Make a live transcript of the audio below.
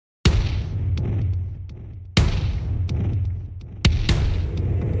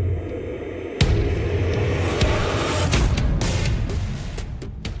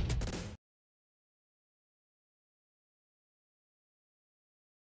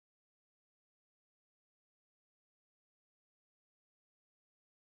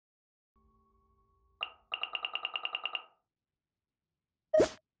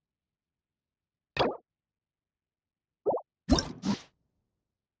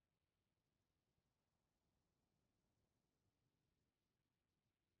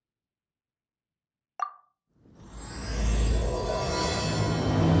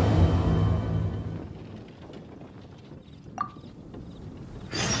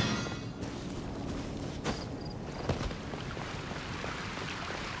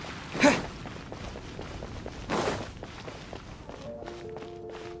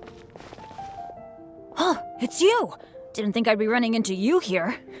it's you! Didn't think I'd be running into you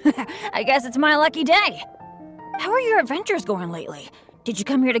here. I guess it's my lucky day. How are your adventures going lately? Did you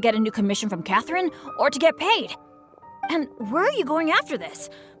come here to get a new commission from Catherine, or to get paid? And where are you going after this?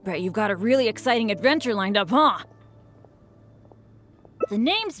 Bet you've got a really exciting adventure lined up, huh? The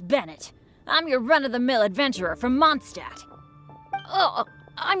name's Bennett. I'm your run-of-the-mill adventurer from Mondstadt. Oh,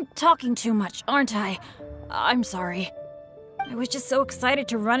 I'm talking too much, aren't I? I'm sorry. I was just so excited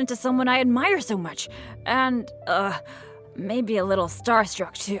to run into someone I admire so much. And, maybe a little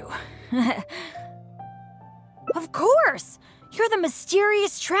starstruck, too. Of course! You're the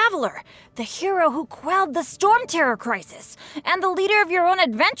mysterious traveler, the hero who quelled the Storm Terror crisis, and the leader of your own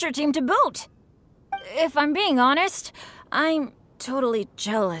adventure team to boot. If I'm being honest, I'm totally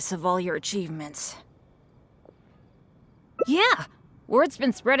jealous of all your achievements. Yeah, word's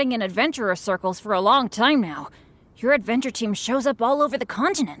been spreading in adventurer circles for a long time now. Your adventure team shows up all over the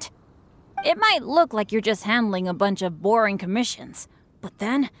continent. It might look like you're just handling a bunch of boring commissions, but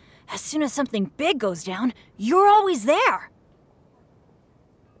then, as soon as something big goes down, you're always there.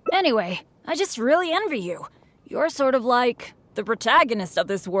 Anyway, I just really envy you. You're sort of like the protagonist of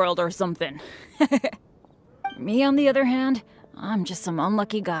this world or something. Me, on the other hand, I'm just some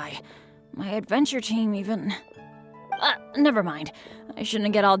unlucky guy. My adventure team even... never mind. I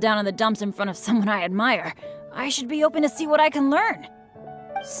shouldn't get all down in the dumps in front of someone I admire. I should be open to see what I can learn.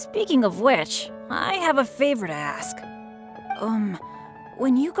 Speaking of which, I have a favor to ask.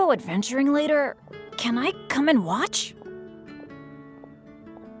 When you go adventuring later, can I come and watch?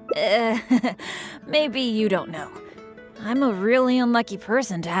 Maybe you don't know. I'm a really unlucky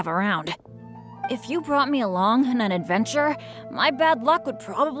person to have around. If you brought me along on an adventure, my bad luck would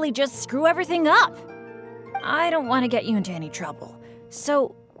probably just screw everything up. I don't want to get you into any trouble,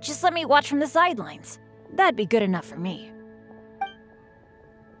 so just let me watch from the sidelines. That'd be good enough for me.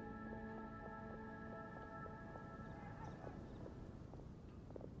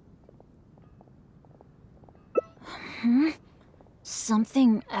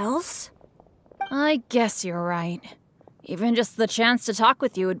 Something else? I guess you're right. Even just the chance to talk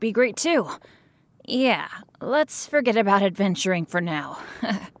with you would be great too. Yeah, let's forget about adventuring for now.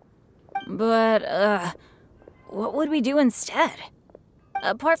 But, what would we do instead?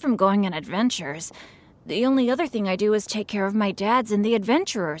 Apart from going on adventures, the only other thing I do is take care of my dad's in the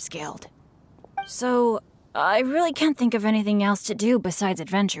Adventurers Guild. So, I really can't think of anything else to do besides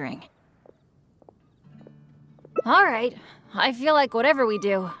adventuring. Alright, I feel like whatever we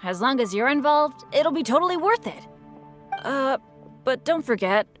do, as long as you're involved, it'll be totally worth it. But don't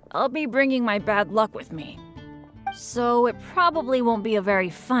forget, I'll be bringing my bad luck with me. So it probably won't be a very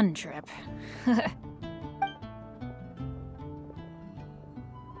fun trip.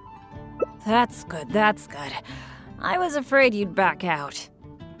 That's good, that's good. I was afraid you'd back out.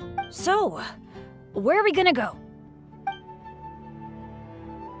 So, where are we gonna go?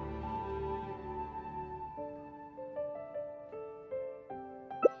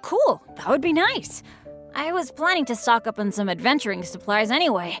 Cool, that would be nice. I was planning to stock up on some adventuring supplies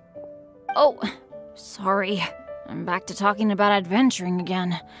anyway. Oh, sorry. I'm back to talking about adventuring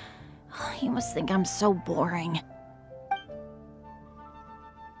again. You must think I'm so boring.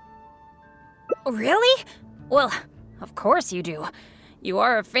 Really? Well, of course you do. You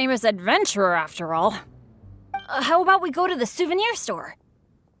are a famous adventurer after all. How about we go to the souvenir store?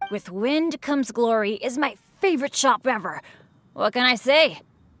 With Wind Comes Glory is my favorite shop ever. What can I say?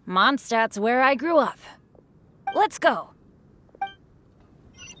 Mondstadt's where I grew up. Let's go.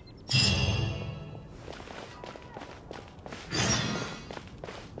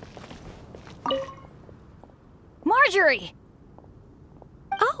 Marjorie!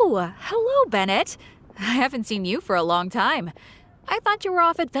 Oh, hello, Bennett. I haven't seen you for a long time. I thought you were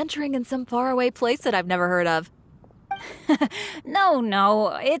off adventuring in some faraway place that I've never heard of.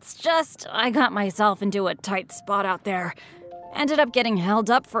 No, it's just I got myself into a tight spot out there. Ended up getting held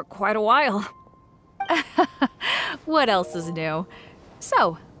up for quite a while. What else is new?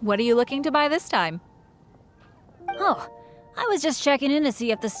 So, what are you looking to buy this time? Oh, I was just checking in to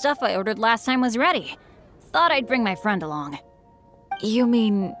see if the stuff I ordered last time was ready. Thought I'd bring my friend along. You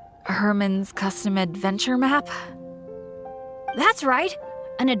mean Herman's custom adventure map? That's right!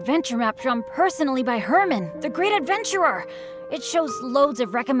 An adventure map drawn personally by Herman, the great adventurer. It shows loads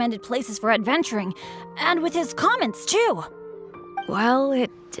of recommended places for adventuring, and with his comments too. Well,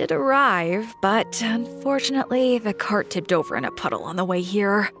 it did arrive, but unfortunately, the cart tipped over in a puddle on the way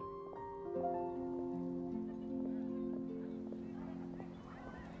here.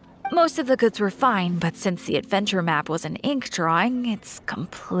 Most of the goods were fine, but since the adventure map was an ink drawing, it's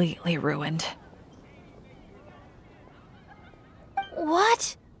completely ruined.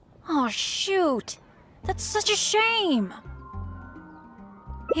 What? Oh, shoot. That's such a shame.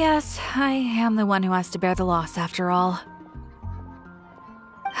 Yes, I am the one who has to bear the loss after all.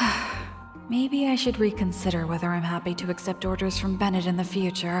 Maybe I should reconsider whether I'm happy to accept orders from Bennett in the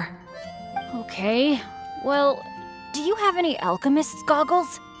future. Okay, well, do you have any alchemist's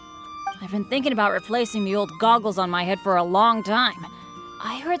goggles? I've been thinking about replacing the old goggles on my head for a long time.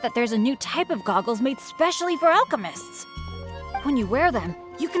 I heard that there's a new type of goggles made specially for alchemists. When you wear them,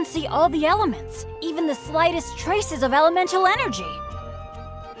 you can see all the elements, even the slightest traces of elemental energy.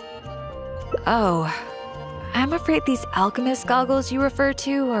 Oh, I'm afraid these alchemist goggles you refer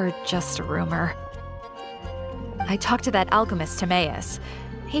to are just a rumor. I talked to that alchemist Timaeus.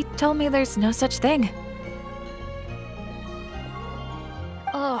 He told me there's no such thing.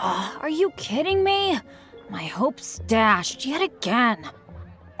 Oh, are you kidding me? My hopes dashed yet again.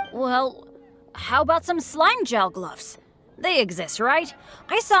 Well, how about some slime gel gloves? They exist, right?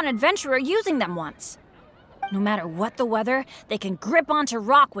 I saw an adventurer using them once. No matter what the weather, they can grip onto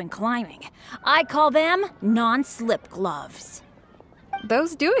rock when climbing. I call them non-slip gloves.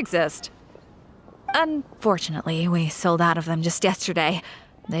 Those do exist. Unfortunately, we sold out of them just yesterday.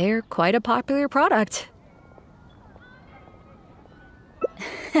 They're quite a popular product.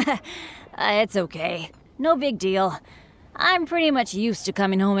 It's okay. No big deal. I'm pretty much used to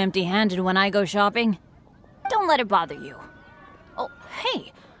coming home empty-handed when I go shopping. Don't let it bother you. Oh,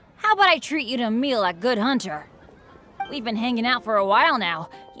 hey, how about I treat you to a meal at Good Hunter? We've been hanging out for a while now.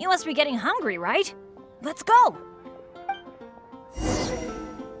 You must be getting hungry, right? Let's go!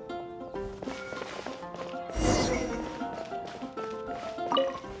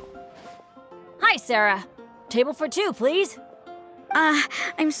 Hi, Sarah. Table for two, please.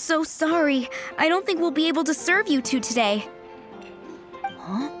 I'm so sorry. I don't think we'll be able to serve you two today.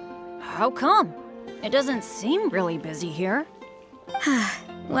 Huh? How come? It doesn't seem really busy here.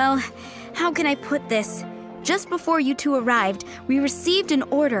 Well, how can I put this? Just before you two arrived, we received an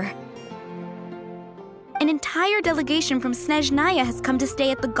order. An entire delegation from Snezhnaya has come to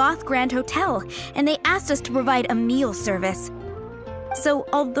stay at the Goth Grand Hotel, and they asked us to provide a meal service. So,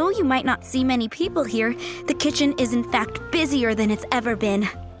 although you might not see many people here, the kitchen is in fact busier than it's ever been.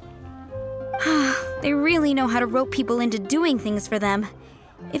 They really know how to rope people into doing things for them.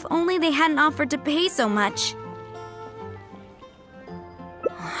 If only they hadn't offered to pay so much.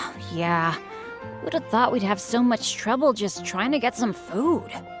 Yeah, would have thought we'd have so much trouble just trying to get some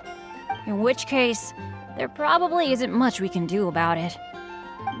food. In which case, there probably isn't much we can do about it.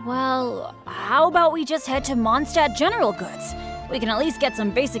 Well, how about we just head to Mondstadt General Goods? We can at least get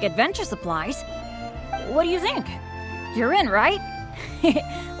some basic adventure supplies. What do you think? You're in, right?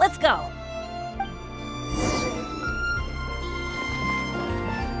 Let's go.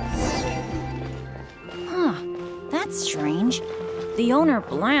 Huh, that's strange. The owner,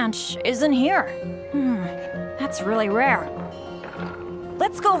 Blanche, isn't here. That's really rare.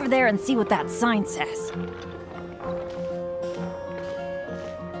 Let's go over there and see what that sign says.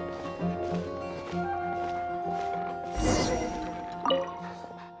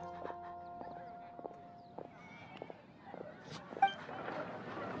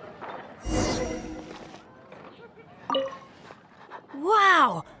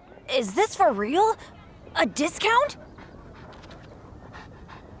 Wow! Is this for real? A discount?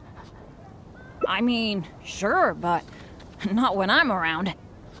 I mean, sure, but not when I'm around.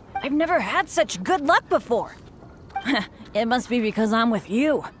 I've never had such good luck before. It must be because I'm with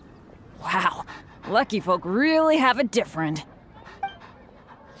you. Wow, lucky folk really have it different.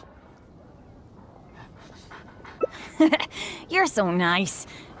 You're so nice.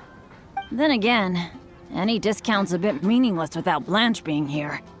 Then again, any discount's a bit meaningless without Blanche being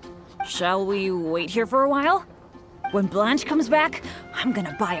here. Shall we wait here for a while? When Blanche comes back, I'm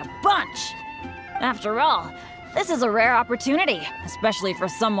gonna buy a bunch. After all, this is a rare opportunity, especially for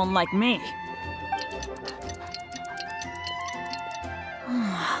someone like me.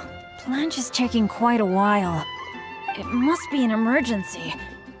 Blanche is taking quite a while. It must be an emergency.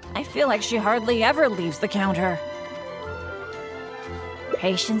 I feel like she hardly ever leaves the counter.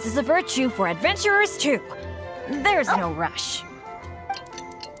 Patience is a virtue for adventurers too. There's no rush.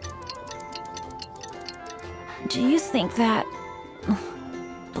 Do you think that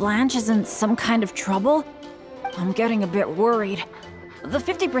Blanche is in some kind of trouble? I'm getting a bit worried. The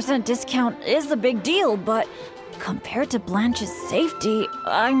 50% discount is a big deal, but compared to Blanche's safety,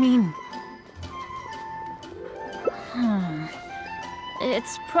 I mean...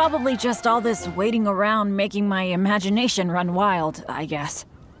 It's probably just all this waiting around making my imagination run wild, I guess.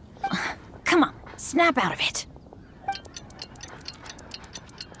 Come on, snap out of it.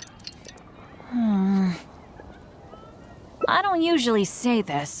 I don't usually say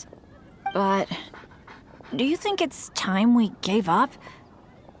this, but do you think it's time we gave up?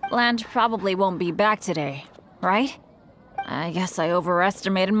 Land probably won't be back today, right? I guess I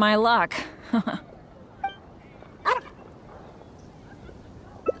overestimated my luck.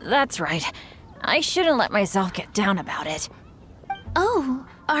 That's right. I shouldn't let myself get down about it. Oh,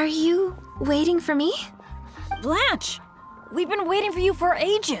 are you waiting for me? Blanche! We've been waiting for you for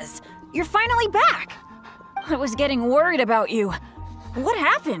ages. You're finally back. I was getting worried about you. What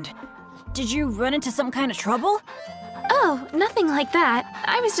happened? Did you run into some kind of trouble? Oh, nothing like that.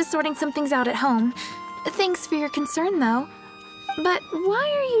 I was just sorting some things out at home. Thanks for your concern, though. But why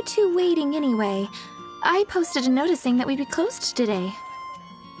are you two waiting anyway? I posted a notice saying that we'd be closed today.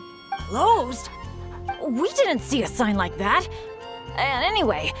 Closed? We didn't see a sign like that. And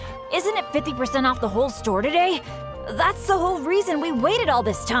anyway, isn't it 50% off the whole store today? That's the whole reason we waited all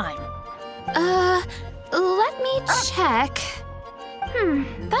this time. Let me check.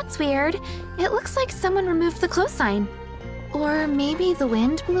 That's weird. It looks like someone removed the close sign. Or maybe the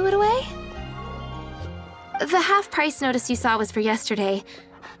wind blew it away? The half-price notice you saw was for yesterday.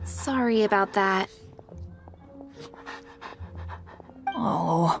 Sorry about that.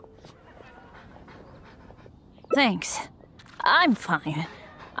 Oh. Thanks. I'm fine.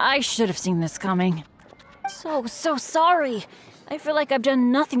 I should have seen this coming. So sorry. I feel like I've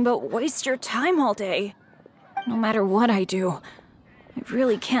done nothing but waste your time all day. No matter what I do, I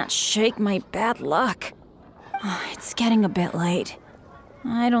really can't shake my bad luck. It's getting a bit late.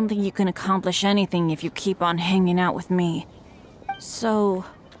 I don't think you can accomplish anything if you keep on hanging out with me. So,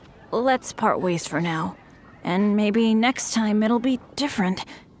 let's part ways for now. And maybe next time it'll be different.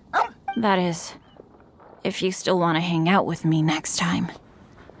 That is, if you still want to hang out with me next time.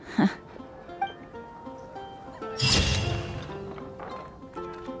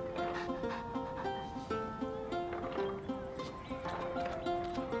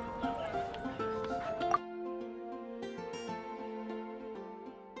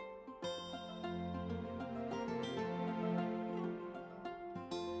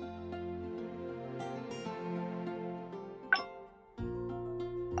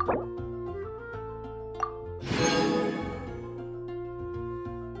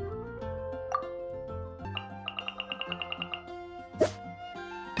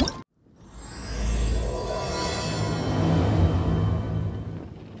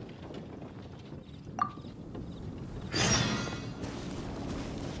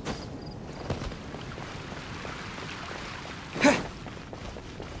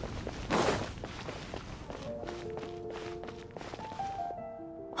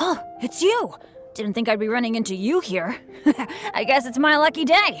 It's you! Didn't think I'd be running into you here. I guess it's my lucky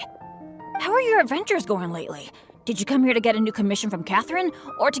day. How are your adventures going lately? Did you come here to get a new commission from Catherine,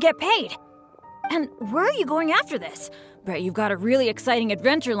 or to get paid? And where are you going after this? Bet you've got a really exciting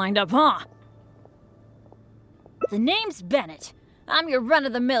adventure lined up, huh? The name's Bennett. I'm your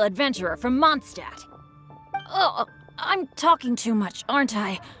run-of-the-mill adventurer from Mondstadt. Oh, I'm talking too much, aren't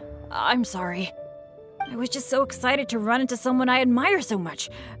I? I'm sorry. I was just so excited to run into someone I admire so much.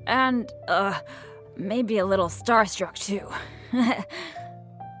 And, maybe a little starstruck, too.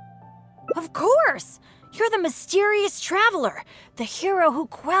 Of course! You're the mysterious traveler, the hero who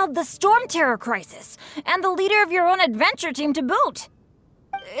quelled the Storm Terror crisis, and the leader of your own adventure team to boot.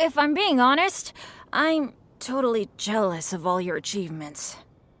 If I'm being honest, I'm totally jealous of all your achievements.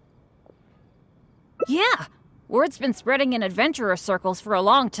 Yeah, word's been spreading in adventurer circles for a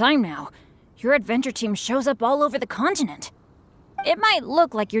long time now. Your adventure team shows up all over the continent. It might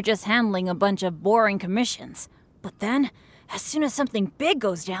look like you're just handling a bunch of boring commissions, but then, as soon as something big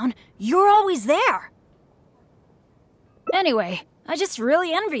goes down, you're always there. Anyway, I just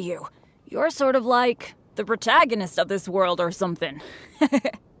really envy you. You're sort of like the protagonist of this world or something.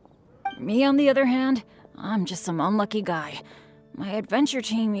 Me, on the other hand, I'm just some unlucky guy. My adventure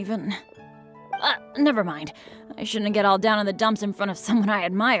team even... never mind. I shouldn't get all down in the dumps in front of someone I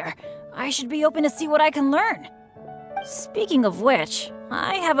admire. I should be open to see what I can learn. Speaking of which,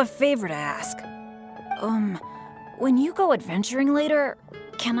 I have a favor to ask. When you go adventuring later,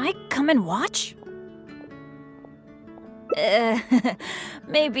 can I come and watch?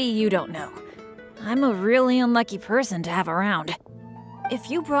 Maybe you don't know. I'm a really unlucky person to have around.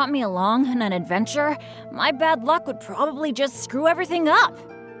 If you brought me along on an adventure, my bad luck would probably just screw everything up.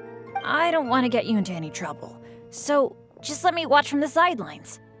 I don't want to get you into any trouble, so just let me watch from the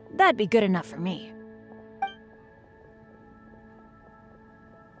sidelines. That'd be good enough for me.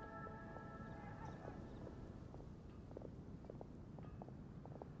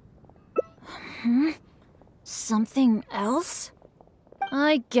 Something else?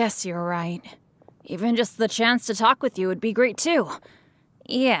 I guess you're right. Even just the chance to talk with you would be great too.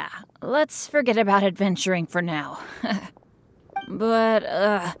 Yeah, let's forget about adventuring for now.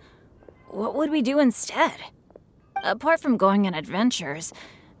 But, what would we do instead? Apart from going on adventures,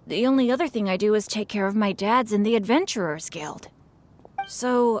 the only other thing I do is take care of my dad's in the Adventurers Guild.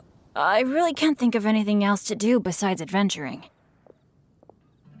 So, I really can't think of anything else to do besides adventuring.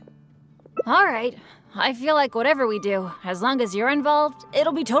 Alright, I feel like whatever we do, as long as you're involved,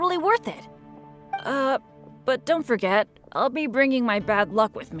 it'll be totally worth it. But don't forget, I'll be bringing my bad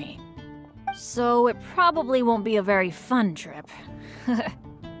luck with me. So it probably won't be a very fun trip.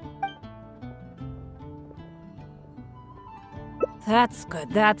 That's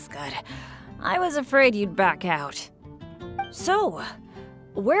good, that's good. I was afraid you'd back out. So,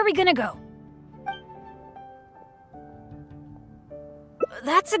 where are we gonna go?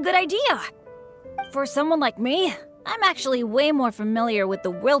 That's a good idea! For someone like me, I'm actually way more familiar with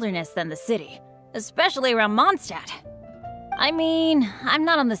the wilderness than the city, especially around Mondstadt. I mean, I'm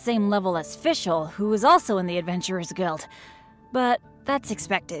not on the same level as Fischl, who is also in the Adventurers Guild, but that's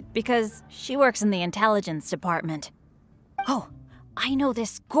expected because she works in the intelligence department. Oh, I know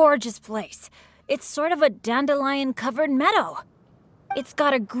this gorgeous place. It's sort of a dandelion-covered meadow. It's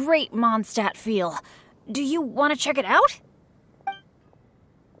got a great Mondstadt feel. Do you want to check it out?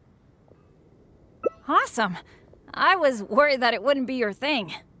 Awesome. I was worried that it wouldn't be your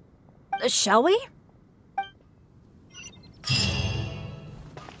thing. Shall we?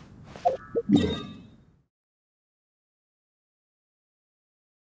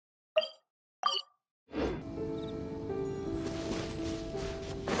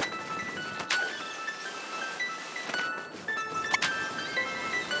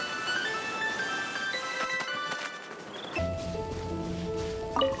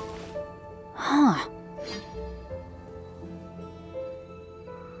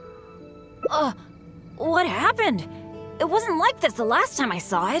 Huh. What happened? It wasn't like this the last time I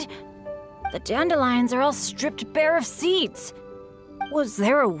saw it. The dandelions are all stripped bare of seeds. Was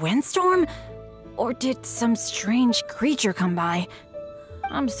there a windstorm? Or did some strange creature come by?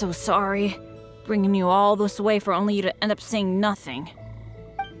 I'm so sorry, bringing you all this way for only you to end up seeing nothing.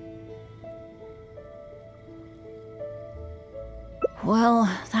 Well,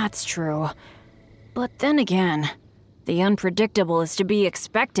 that's true. But then again, the unpredictable is to be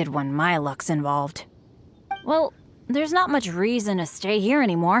expected when my luck's involved. Well, there's not much reason to stay here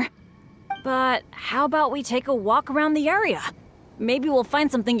anymore. But how about we take a walk around the area? Maybe we'll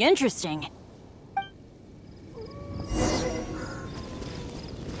find something interesting.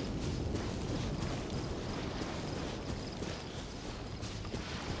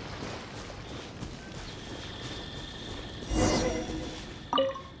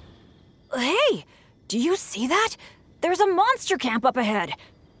 Hey! Do you see that? There's a monster camp up ahead!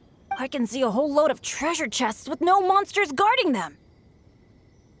 I can see a whole load of treasure chests with no monsters guarding them!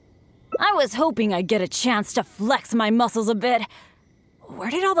 I was hoping I'd get a chance to flex my muscles a bit. Where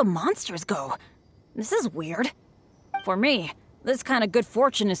did all the monsters go? This is weird. For me, this kind of good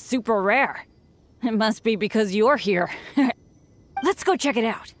fortune is super rare. It must be because you're here. Let's go check it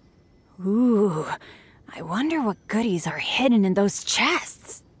out. Ooh, I wonder what goodies are hidden in those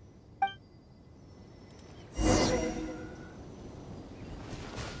chests.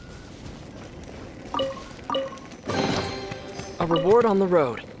 A reward on the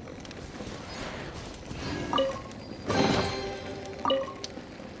road.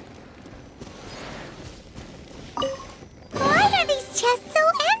 Why are these chests so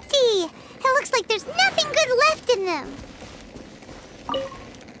empty? It looks like there's nothing good left in them.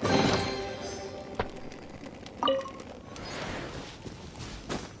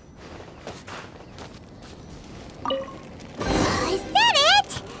 Is that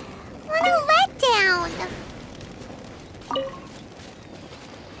it? What a letdown.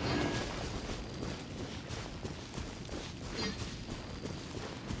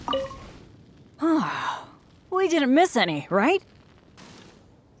 We didn't miss any, right?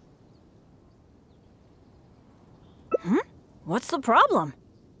 What's the problem?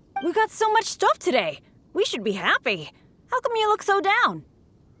 We got so much stuff today. We should be happy. How come you look so down?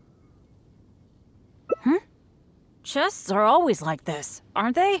 Chests are always like this,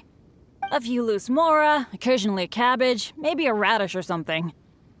 aren't they? A few loose mora, occasionally a cabbage, maybe a radish or something.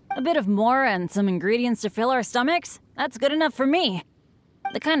 A bit of mora and some ingredients to fill our stomachs? That's good enough for me.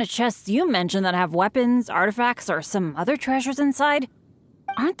 The kind of chests you mentioned that have weapons, artifacts, or some other treasures inside,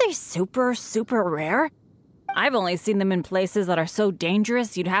 aren't they super, super rare? I've only seen them in places that are so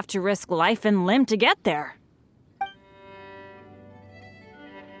dangerous you'd have to risk life and limb to get there.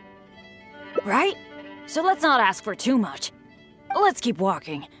 Right? So let's not ask for too much. Let's keep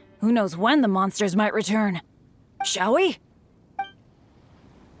walking. Who knows when the monsters might return. Shall we?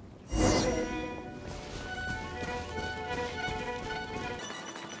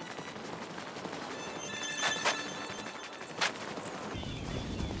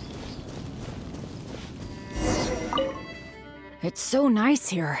 It's so nice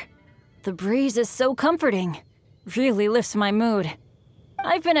here. The breeze is so comforting. Really lifts my mood.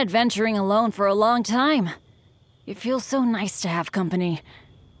 I've been adventuring alone for a long time. It feels so nice to have company.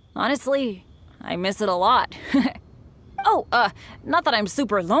 Honestly, I miss it a lot. Oh, not that I'm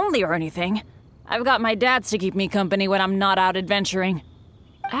super lonely or anything. I've got my dads to keep me company when I'm not out adventuring.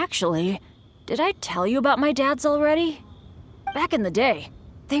 Actually, did I tell you about my dads already? Back in the day,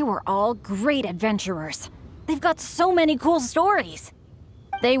 they were all great adventurers. They've got so many cool stories.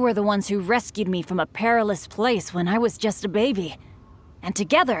 They were the ones who rescued me from a perilous place when I was just a baby. And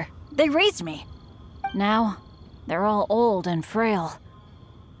together, they raised me. Now, they're all old and frail.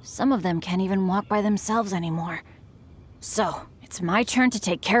 Some of them can't even walk by themselves anymore. So, it's my turn to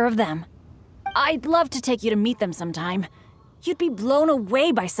take care of them. I'd love to take you to meet them sometime. You'd be blown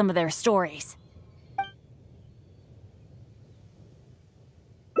away by some of their stories.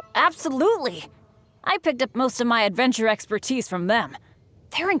 Absolutely! I picked up most of my adventure expertise from them.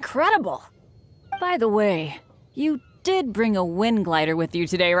 They're incredible. By the way, you did bring a wind glider with you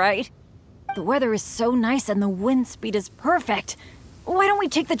today, right? The weather is so nice and the wind speed is perfect. Why don't we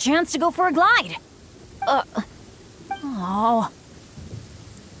take the chance to go for a glide? Oh.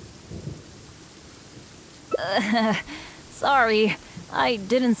 Sorry, I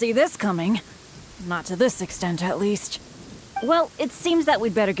didn't see this coming. Not to this extent, at least. Well, it seems that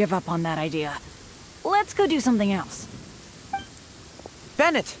we'd better give up on that idea. Let's go do something else.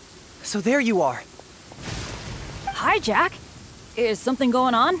 Bennett! So there you are. Hi, Jack. Is something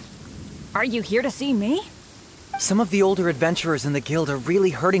going on? Are you here to see me? Some of the older adventurers in the guild are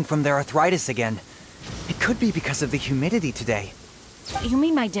really hurting from their arthritis again. It could be because of the humidity today. You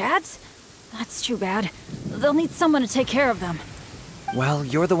mean my dads? That's too bad. They'll need someone to take care of them. Well,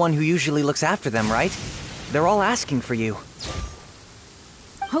 you're the one who usually looks after them, right? They're all asking for you.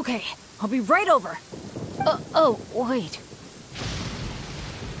 Okay, I'll be right over. Oh, wait.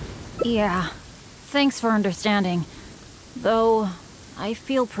 Yeah, thanks for understanding. Though, I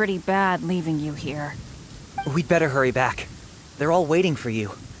feel pretty bad leaving you here. We'd better hurry back. They're all waiting for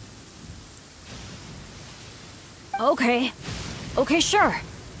you. Okay, sure.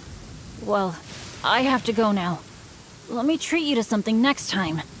 Well, I have to go now. Let me treat you to something next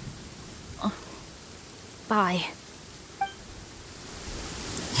time. Bye.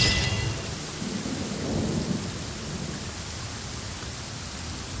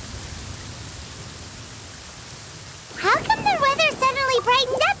 How come the weather suddenly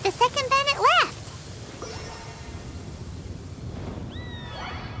brightened up the second Bennett left?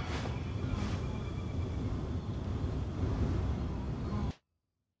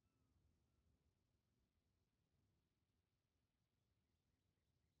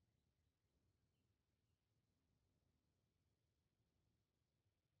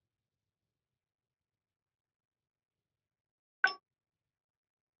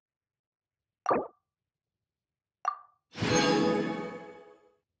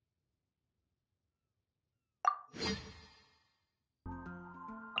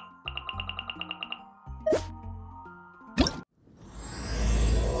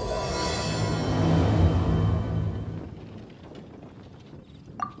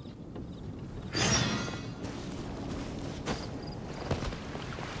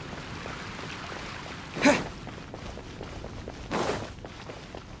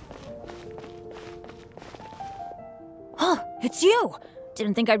 It's you!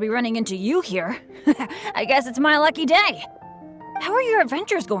 Didn't think I'd be running into you here. I guess it's my lucky day. How are your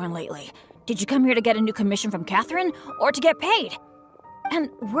adventures going lately? Did you come here to get a new commission from Catherine, or to get paid? And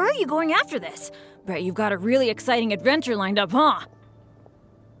where are you going after this? Bet you've got a really exciting adventure lined up, huh?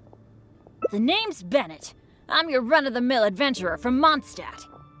 The name's Bennett. I'm your run-of-the-mill adventurer from Mondstadt.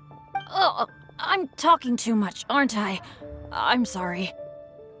 Oh, I'm talking too much, aren't I? I'm sorry.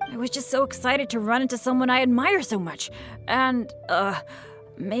 I was just so excited to run into someone I admire so much. And,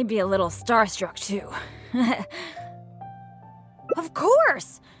 maybe a little starstruck, too. Of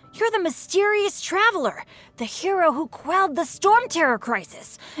course! You're the mysterious traveler, the hero who quelled the Storm Terror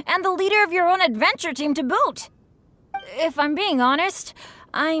crisis, and the leader of your own adventure team to boot. If I'm being honest,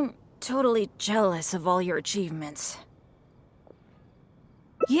 I'm totally jealous of all your achievements.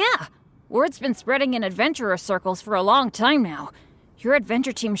 Yeah, word's been spreading in adventurer circles for a long time now. Your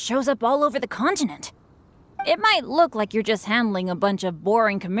adventure team shows up all over the continent. It might look like you're just handling a bunch of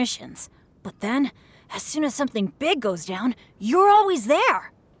boring commissions, but then, as soon as something big goes down, you're always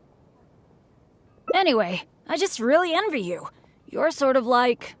there. Anyway, I just really envy you. You're sort of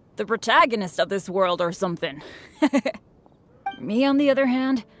like the protagonist of this world or something. Me, on the other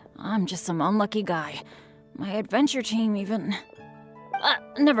hand, I'm just some unlucky guy. My adventure team even...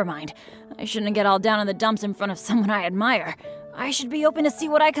 never mind. I shouldn't get all down in the dumps in front of someone I admire. I should be open to see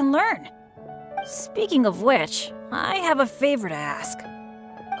what I can learn. Speaking of which, I have a favor to ask.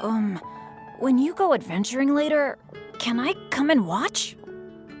 When you go adventuring later, can I come and watch?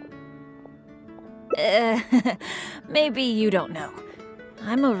 Maybe you don't know.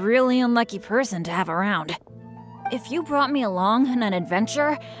 I'm a really unlucky person to have around. If you brought me along on an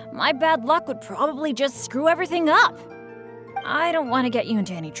adventure, my bad luck would probably just screw everything up. I don't want to get you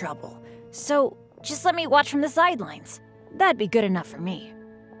into any trouble, so just let me watch from the sidelines. That'd be good enough for me.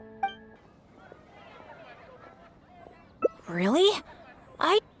 Really?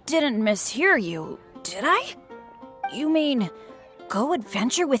 I didn't mishear you, did I? You mean, go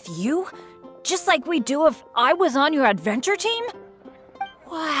adventure with you? Just like we do if I was on your adventure team?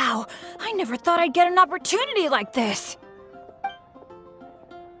 Wow, I never thought I'd get an opportunity like this.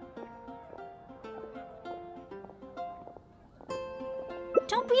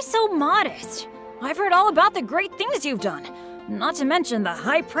 Don't be so modest. I've heard all about the great things you've done, not to mention the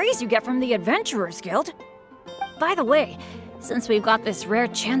high praise you get from the Adventurers Guild. By the way, since we've got this rare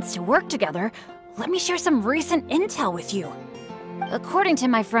chance to work together, let me share some recent intel with you. According to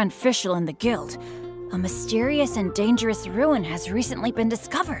my friend Fischl in the guild, a mysterious and dangerous ruin has recently been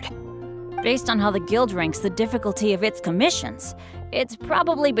discovered. Based on how the guild ranks the difficulty of its commissions, it's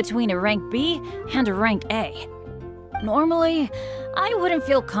probably between a rank B and a rank A. Normally, I wouldn't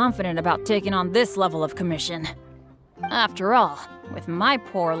feel confident about taking on this level of commission. After all, with my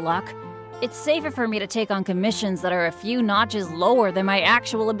poor luck, it's safer for me to take on commissions that are a few notches lower than my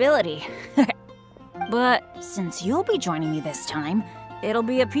actual ability. But since you'll be joining me this time, it'll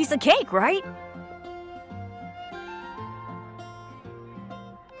be a piece of cake, right?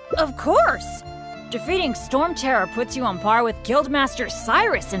 Of course! Defeating Storm Terror puts you on par with Guildmaster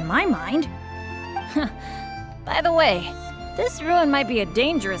Cyrus in my mind. By the way, this ruin might be a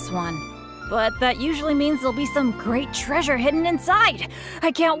dangerous one, but that usually means there'll be some great treasure hidden inside.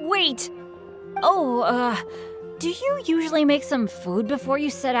 I can't wait! Oh, do you usually make some food before you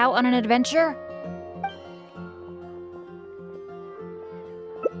set out on an adventure?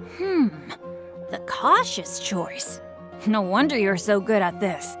 The cautious choice. No wonder you're so good at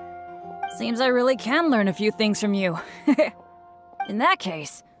this. Seems I really can learn a few things from you. In that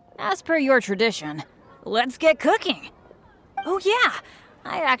case, as per your tradition, let's get cooking. Oh yeah,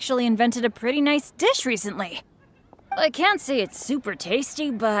 I actually invented a pretty nice dish recently. I can't say it's super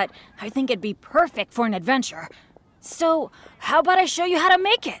tasty, but I think it'd be perfect for an adventure. So, how about I show you how to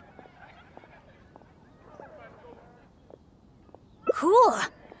make it? Cool.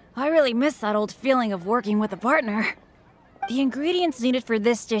 I really miss that old feeling of working with a partner. The ingredients needed for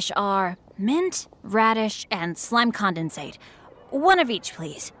this dish are mint, radish, and slime condensate. One of each,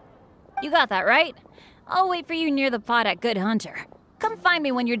 please. You got that, right? I'll wait for you near the pot at Good Hunter. Come find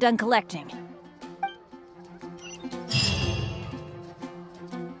me when you're done collecting.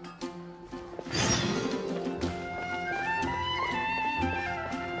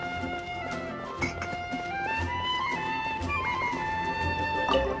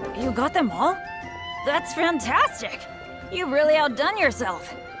 You got them all? That's fantastic! You've really outdone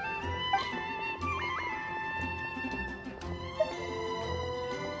yourself.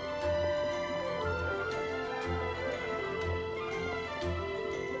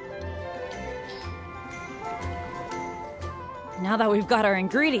 Now that we've got our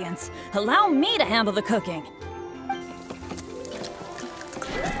ingredients, allow me to handle the cooking.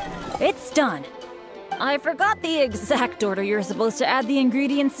 It's done. I forgot the exact order you're supposed to add the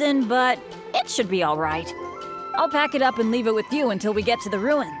ingredients in, but it should be all right. I'll pack it up and leave it with you until we get to the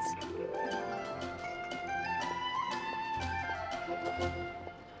ruins.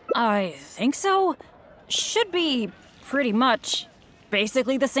 I think so. Should be pretty much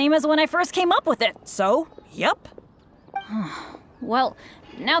basically the same as when I first came up with it, so, yep. Well,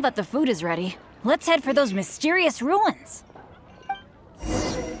 now that the food is ready, let's head for those mysterious ruins.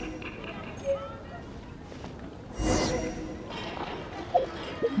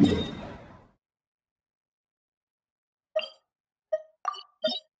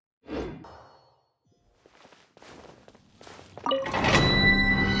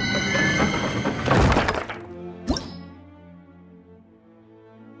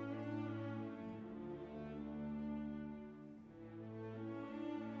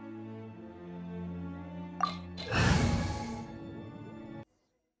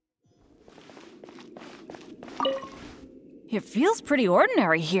 It feels pretty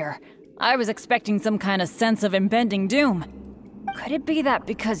ordinary here. I was expecting some kind of sense of impending doom. Could it be that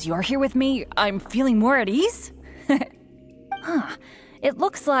because you're here with me, I'm feeling more at ease? Huh. It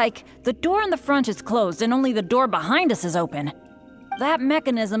looks like the door in the front is closed and only the door behind us is open. That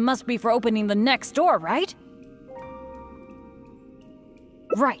mechanism must be for opening the next door, right?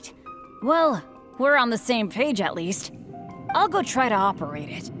 Right. Well, we're on the same page at least. I'll go try to operate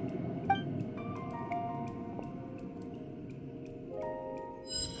it.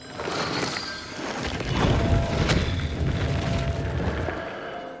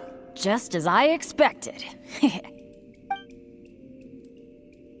 Just as I expected.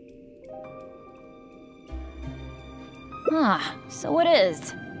 So it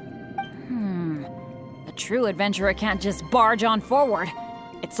is. A true adventurer can't just barge on forward.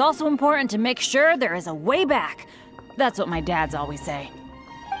 It's also important to make sure there is a way back. That's what my dads always say.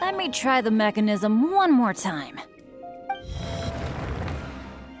 Let me try the mechanism one more time.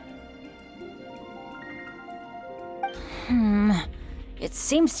 It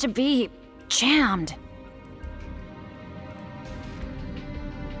seems to be jammed.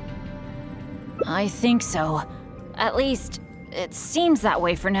 I think so. At least, it seems that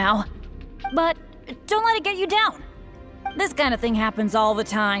way for now. But don't let it get you down. This kind of thing happens all the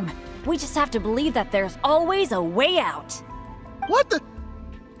time. We just have to believe that there's always a way out.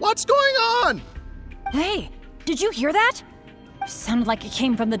 What's going on? Hey, did you hear that? Sounded like it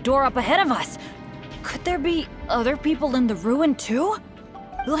came from the door up ahead of us. Could there be other people in the ruin too?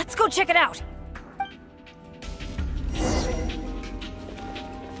 Let's go check it out.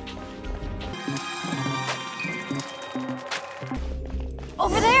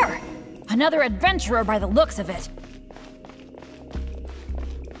 Over there! Another adventurer by the looks of it.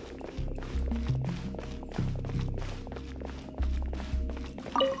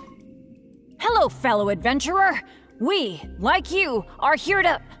 Hello, fellow adventurer. We, like you, are here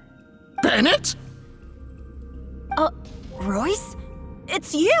to... Bennett? Royce?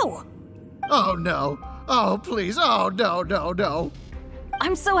 It's you! Oh no. Oh please. Oh no.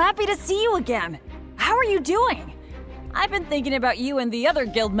 I'm so happy to see you again. How are you doing? I've been thinking about you and the other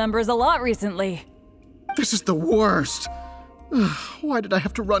guild members a lot recently. This is the worst. Why did I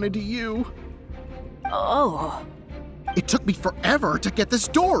have to run into you? Oh. It took me forever to get this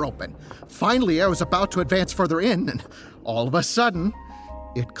door open. Finally, I was about to advance further in, and all of a sudden,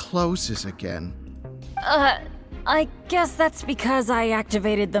 it closes again. I guess that's because I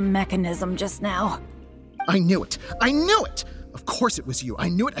activated the mechanism just now. I knew it! Of course it was you. I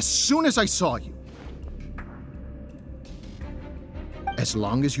knew it as soon as I saw you. As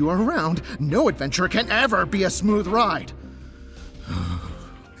long as you are around, no adventure can ever be a smooth ride.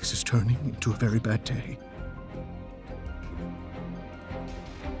 This is turning into a very bad day.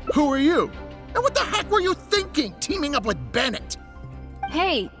 Who are you? And what the heck were you thinking, teaming up with Bennett?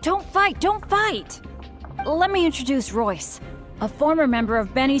 Hey, don't fight! Let me introduce Royce, a former member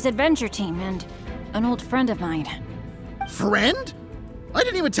of Benny's adventure team and an old friend of mine. Friend? I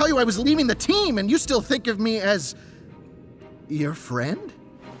didn't even tell you I was leaving the team, and you still think of me as... your friend?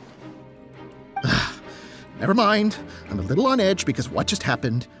 Never mind. I'm a little on edge because what just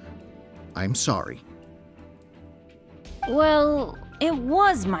happened. I'm sorry. Well, it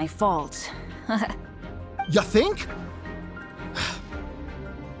was my fault. You think?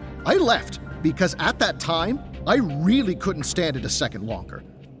 I left because at that time, I really couldn't stand it a second longer.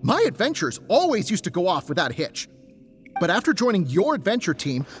 My adventures always used to go off without a hitch. But after joining your adventure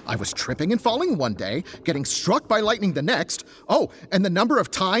team, I was tripping and falling one day, getting struck by lightning the next. Oh, and the number of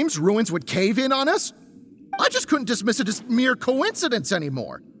times ruins would cave in on us? I just couldn't dismiss it as mere coincidence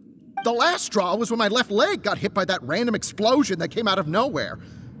anymore. The last straw was when my left leg got hit by that random explosion that came out of nowhere.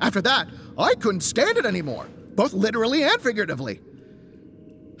 After that, I couldn't stand it anymore, both literally and figuratively.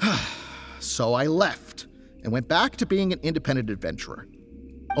 So I left and went back to being an independent adventurer.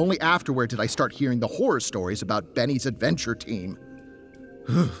 Only afterward did I start hearing the horror stories about Benny's adventure team.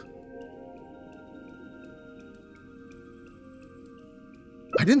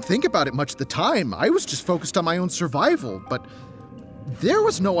 I didn't think about it much at the time. I was just focused on my own survival, but there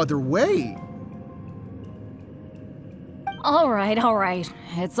was no other way. All right.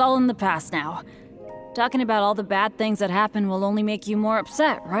 It's all in the past now. Talking about all the bad things that happened will only make you more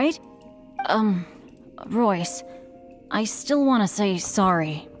upset, right? Royce, I still want to say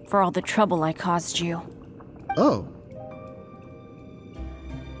sorry for all the trouble I caused you. Oh.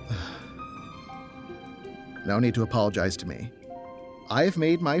 No need to apologize to me. I've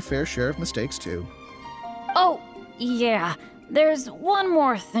made my fair share of mistakes too. Oh, yeah. There's one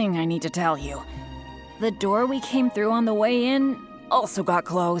more thing I need to tell you. The door we came through on the way in also got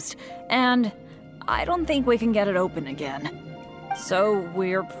closed, and I don't think we can get it open again. So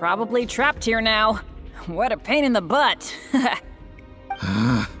we're probably trapped here now. What a pain in the butt.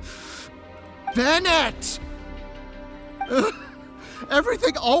 Bennett!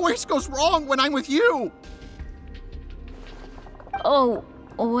 Everything always goes wrong when I'm with you! Oh,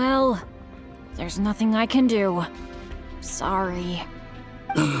 well, there's nothing I can do. Sorry.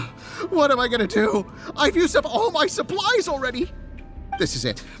 What am I gonna do? I've used up all my supplies already. This is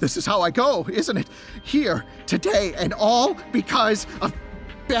it. This is how I go, isn't it? Here, today, and all because of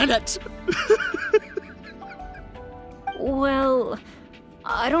Bennett. Well,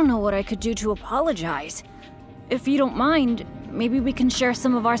 I don't know what I could do to apologize. If you don't mind, maybe we can share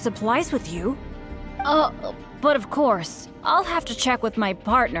some of our supplies with you. But of course, I'll have to check with my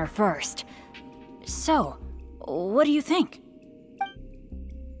partner first. So, what do you think?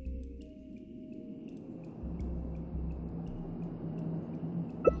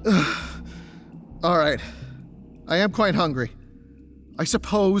 All right. I am quite hungry. I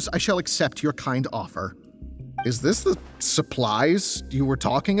suppose I shall accept your kind offer. Is this the supplies you were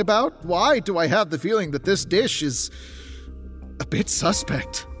talking about? Why do I have the feeling that this dish is a bit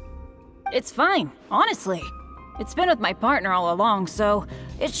suspect? It's fine, honestly. It's been with my partner all along, so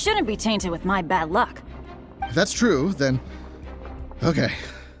it shouldn't be tainted with my bad luck. If that's true, then... Okay.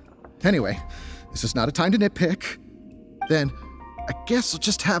 Anyway, this is not a time to nitpick. Then, I guess I'll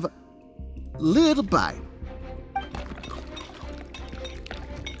just have a little bite.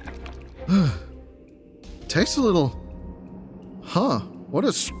 Tastes a little... Huh, what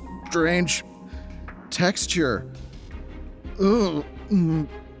a strange texture. Ugh.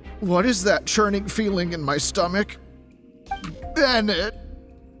 What is that churning feeling in my stomach? Bennett!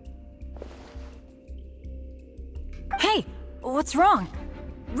 Hey, what's wrong?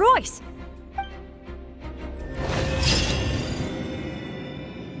 Royce!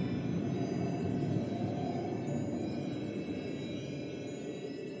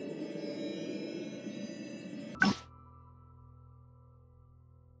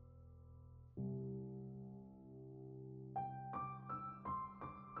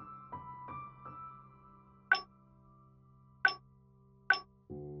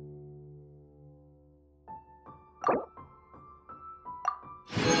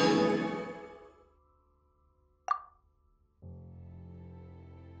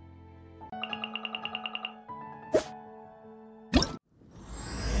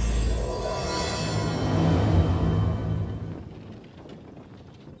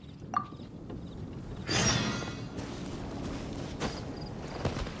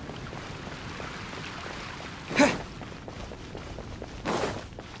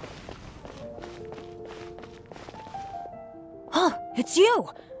 It's you!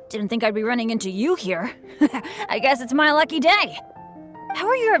 Didn't think I'd be running into you here. I guess it's my lucky day. How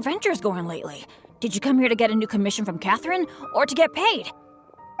are your adventures going lately? Did you come here to get a new commission from Catherine, or to get paid?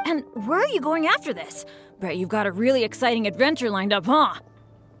 And where are you going after this? Bet you've got a really exciting adventure lined up, huh?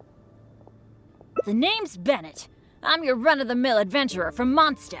 The name's Bennett. I'm your run-of-the-mill adventurer from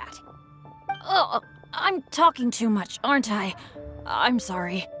Mondstadt. Oh, I'm talking too much, aren't I? I'm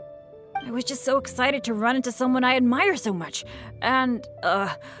sorry. I was just so excited to run into someone I admire so much. And,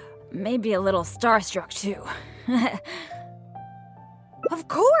 maybe a little starstruck, too. Of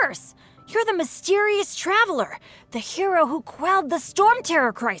course! You're the mysterious traveler, the hero who quelled the Storm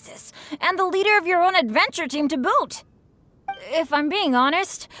Terror crisis, and the leader of your own adventure team to boot. If I'm being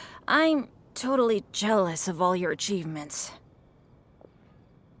honest, I'm totally jealous of all your achievements.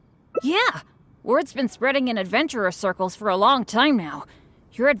 Yeah, word's been spreading in adventurer circles for a long time now.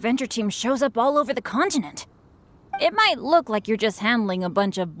 Your adventure team shows up all over the continent. It might look like you're just handling a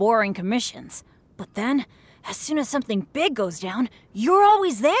bunch of boring commissions, but then, as soon as something big goes down, you're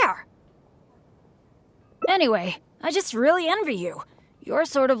always there. Anyway, I just really envy you. You're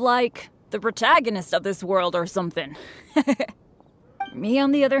sort of like the protagonist of this world or something. Me,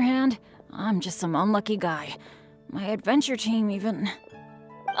 on the other hand, I'm just some unlucky guy. My adventure team even...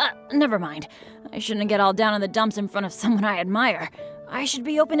 never mind. I shouldn't get all down in the dumps in front of someone I admire. I should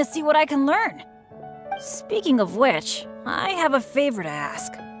be open to see what I can learn. Speaking of which, I have a favor to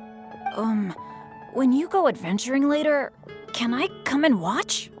ask. When you go adventuring later, can I come and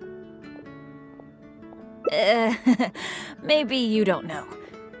watch? Maybe you don't know.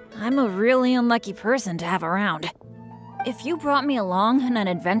 I'm a really unlucky person to have around. If you brought me along on an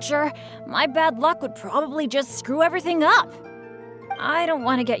adventure, my bad luck would probably just screw everything up. I don't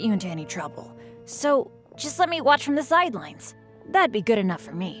want to get you into any trouble, so just let me watch from the sidelines. That'd be good enough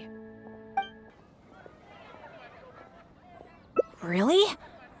for me. Really?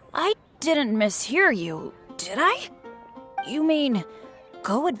 I didn't mishear you, did I? You mean,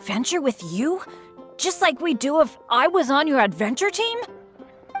 go adventure with you? Just like we do if I was on your adventure team?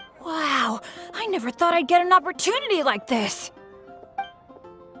 Wow, I never thought I'd get an opportunity like this.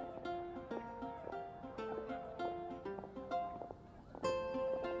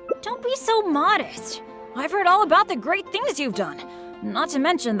 Don't be so modest. I've heard all about the great things you've done, not to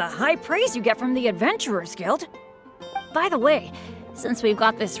mention the high praise you get from the Adventurers Guild. By the way, Since we've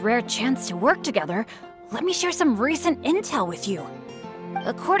got this rare chance to work together, let me share some recent intel with you.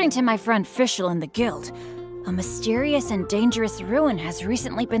 According to my friend Fischl in the guild, a mysterious and dangerous ruin has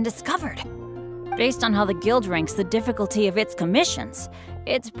recently been discovered. Based on how the guild ranks the difficulty of its commissions,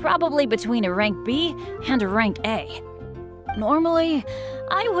 it's probably between a rank B and a rank A. Normally,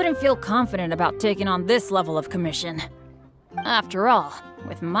 I wouldn't feel confident about taking on this level of commission. After all,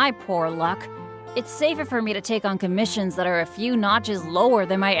 with my poor luck, it's safer for me to take on commissions that are a few notches lower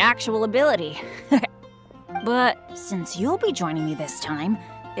than my actual ability. But since you'll be joining me this time,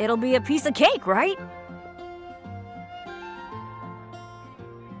 it'll be a piece of cake, right?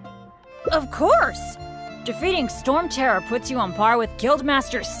 Of course! Defeating Storm Terror puts you on par with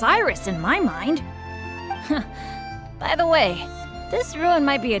Guildmaster Cyrus in my mind. By the way, this ruin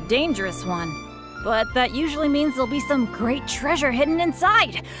might be a dangerous one, but that usually means there'll be some great treasure hidden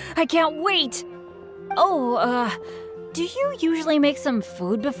inside. I can't wait! Oh, do you usually make some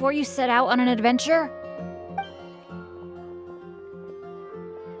food before you set out on an adventure?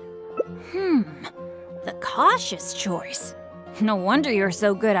 The cautious choice. No wonder you're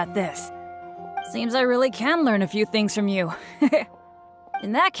so good at this. Seems I really can learn a few things from you.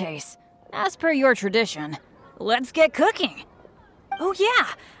 In that case, as per your tradition, let's get cooking. Oh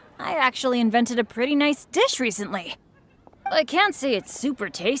yeah, I actually invented a pretty nice dish recently. I can't say it's super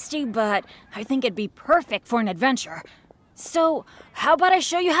tasty, but I think it'd be perfect for an adventure. So, how about I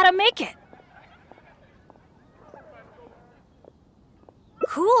show you how to make it?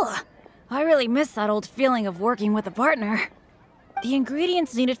 Cool. I really miss that old feeling of working with a partner. The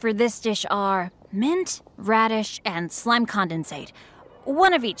ingredients needed for this dish are mint, radish, and slime condensate.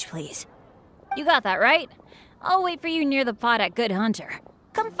 One of each, please. You got that, right? I'll wait for you near the pot at Good Hunter.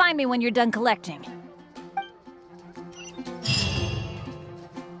 Come find me when you're done collecting.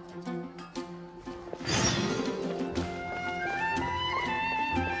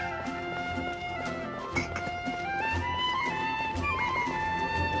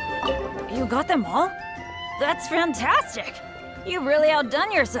 You got them all? That's fantastic! You've really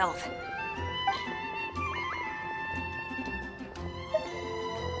outdone yourself.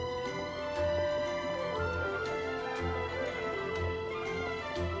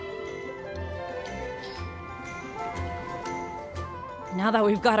 Now that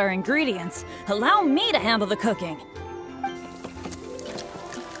we've got our ingredients, allow me to handle the cooking.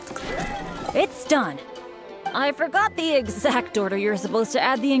 It's done. I forgot the exact order you're supposed to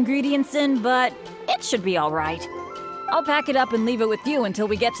add the ingredients in, but it should be all right. I'll pack it up and leave it with you until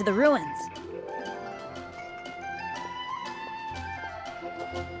we get to the ruins.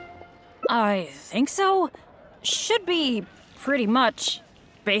 I think so. Should be pretty much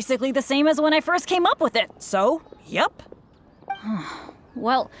basically the same as when I first came up with it, so, yep.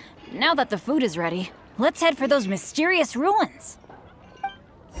 Well, now that the food is ready, let's head for those mysterious ruins.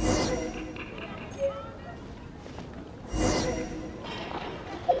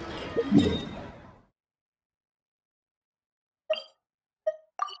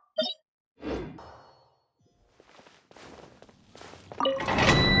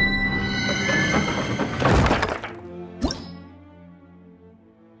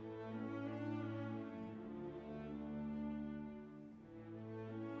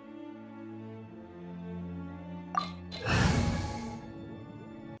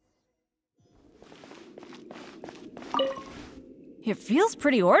 It feels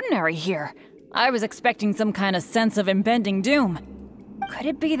pretty ordinary here. I was expecting some kind of sense of impending doom. Could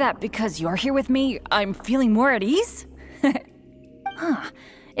it be that because you're here with me, I'm feeling more at ease?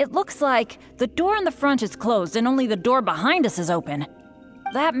 It looks like the door in the front is closed and only the door behind us is open.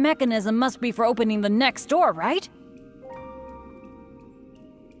 That mechanism must be for opening the next door, right?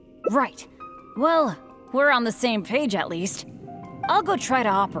 Right. Well, we're on the same page at least. I'll go try to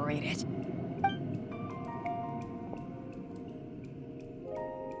operate it.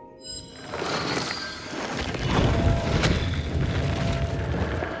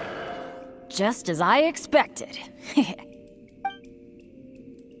 Just as I expected.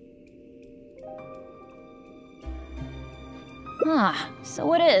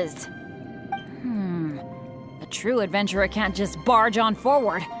 So it is. A true adventurer can't just barge on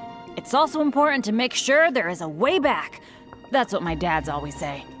forward. It's also important to make sure there is a way back. That's what my dads always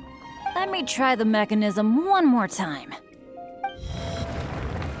say. Let me try the mechanism one more time.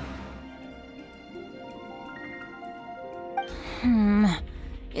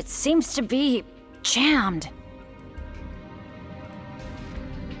 It seems to be jammed.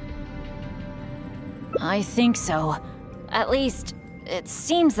 I think so. At least, it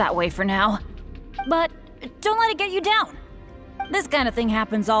seems that way for now. But don't let it get you down. This kind of thing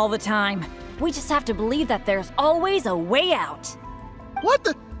happens all the time. We just have to believe that there's always a way out.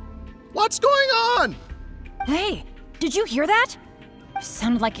 What's going on? Hey, did you hear that? It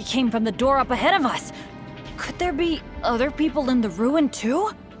sounded like it came from the door up ahead of us. Could there be other people in the ruin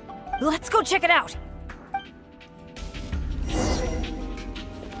too? Let's go check it out.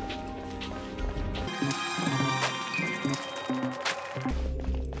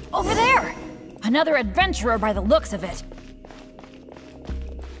 Over there! Another adventurer by the looks of it.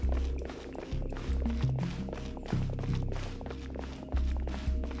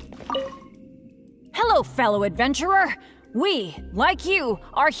 Hello, fellow adventurer. We, like you,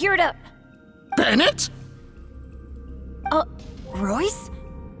 are here to... Bennett? Royce?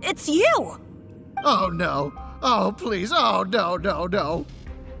 It's you! Oh, no. Oh, please. Oh, no.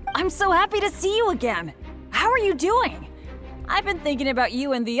 I'm so happy to see you again. How are you doing? I've been thinking about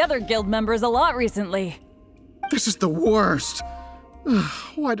you and the other guild members a lot recently. This is the worst.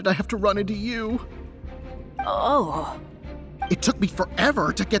 Why did I have to run into you? Oh. It took me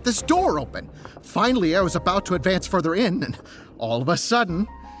forever to get this door open. Finally, I was about to advance further in, and all of a sudden,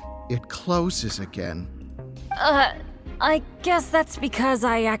 it closes again. I guess that's because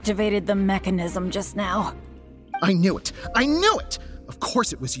I activated the mechanism just now. I knew it! Of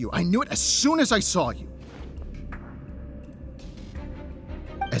course it was you. I knew it as soon as I saw you.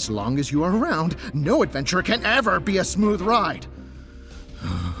 As long as you are around, no adventure can ever be a smooth ride.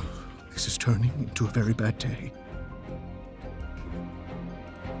 This is turning into a very bad day.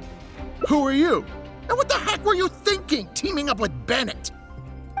 Who are you? And what the heck were you thinking, teaming up with Bennett?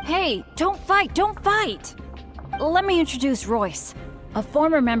 Hey, don't fight! Let me introduce Royce, a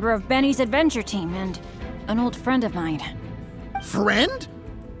former member of Benny's adventure team and an old friend of mine. Friend?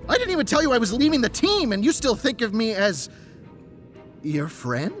 I didn't even tell you I was leaving the team, and you still think of me as... your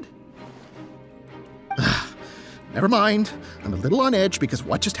friend? Never mind. I'm a little on edge because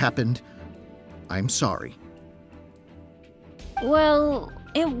what just happened. I'm sorry. Well,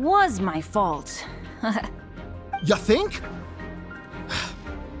 it was my fault. You think?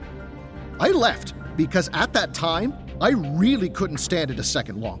 I left because at that time, I really couldn't stand it a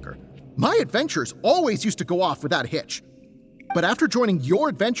second longer. My adventures always used to go off without a hitch. But after joining your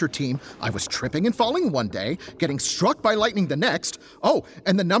adventure team, I was tripping and falling one day, getting struck by lightning the next. Oh,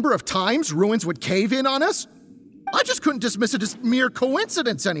 and the number of times ruins would cave in on us? I just couldn't dismiss it as mere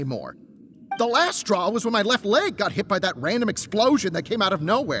coincidence anymore. The last straw was when my left leg got hit by that random explosion that came out of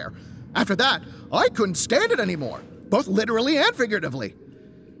nowhere. After that, I couldn't stand it anymore, both literally and figuratively.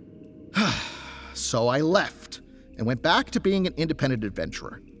 So I left and went back to being an independent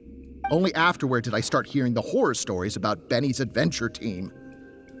adventurer. Only afterward did I start hearing the horror stories about Benny's adventure team.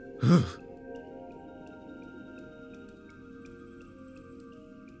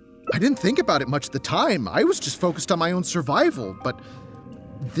 I didn't think about it much at the time. I was just focused on my own survival, but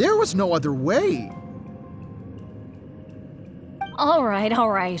there was no other way. All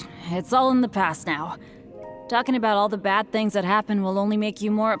right. It's all in the past now. Talking about all the bad things that happened will only make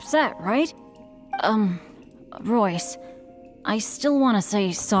you more upset, right? Royce, I still want to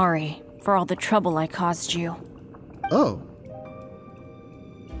say sorry for all the trouble I caused you. Oh.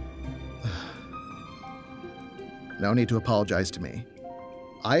 No need to apologize to me.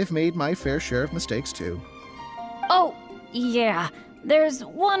 I've made my fair share of mistakes too. Oh, yeah. There's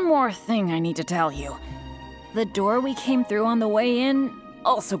one more thing I need to tell you. The door we came through on the way in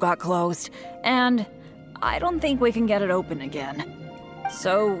also got closed, and I don't think we can get it open again.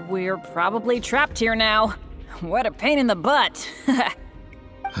 So we're probably trapped here now. What a pain in the butt.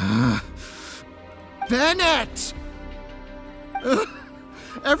 Bennett!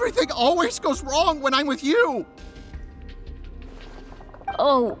 Everything always goes wrong when I'm with you!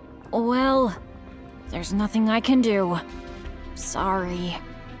 Oh, well, there's nothing I can do. Sorry.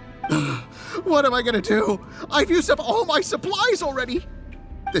 What am I gonna do? I've used up all my supplies already!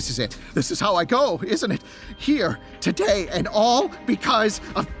 This is it. This is how I go, isn't it? Here, today, and all because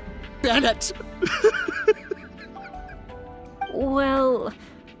of Bennett! Well,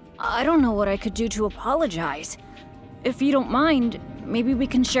 I don't know what I could do to apologize. If you don't mind, maybe we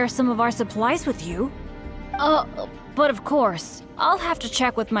can share some of our supplies with you. But of course, I'll have to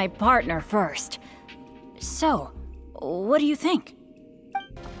check with my partner first. So, what do you think?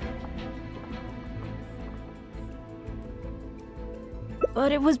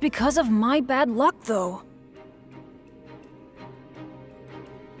 But it was because of my bad luck, though.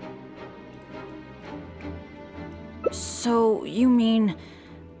 So, you mean,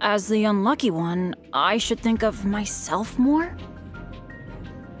 as the unlucky one, I should think of myself more?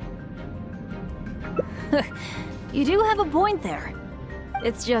 You do have a point there.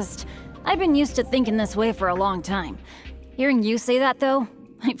 It's just, I've been used to thinking this way for a long time. Hearing you say that, though,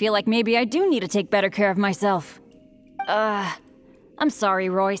 I feel like maybe I do need to take better care of myself. I'm sorry,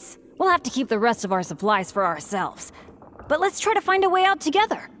 Royce. We'll have to keep the rest of our supplies for ourselves. But let's try to find a way out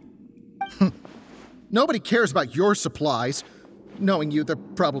together. Nobody cares about your supplies. Knowing you, they're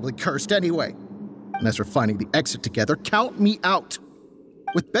probably cursed anyway. And as for finding the exit together, count me out.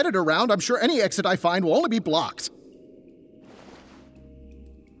 With Bennett around, I'm sure any exit I find will only be blocked.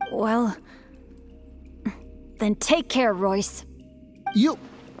 Well, then take care, Royce. You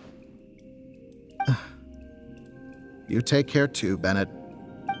take care too, Bennett.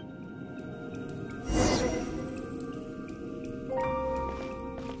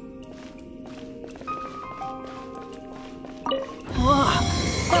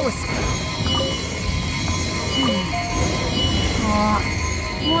 That was...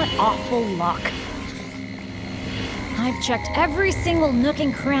 what awful luck. I've checked every single nook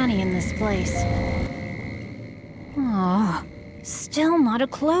and cranny in this place. Still not a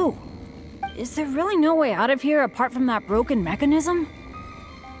clue. Is there really no way out of here apart from that broken mechanism?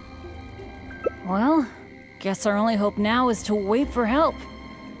 Well, guess our only hope now is to wait for help.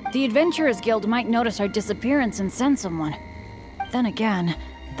 The Adventurers Guild might notice our disappearance and send someone. Then again,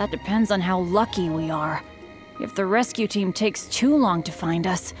 that depends on how lucky we are. If the rescue team takes too long to find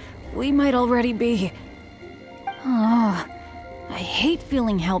us, we might already be... I hate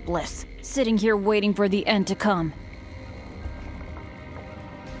feeling helpless, sitting here waiting for the end to come.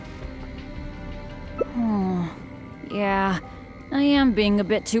 Yeah, I am being a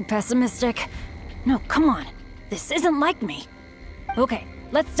bit too pessimistic. No, come on. This isn't like me. Okay,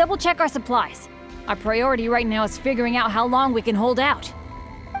 let's double check our supplies. Our priority right now is figuring out how long we can hold out.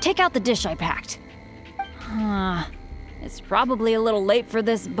 Take out the dish I packed. It's probably a little late for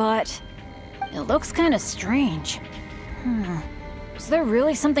this, but it looks kind of strange. Is there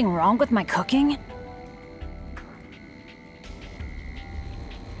really something wrong with my cooking?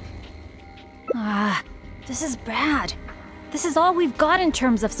 This is bad. This is all we've got in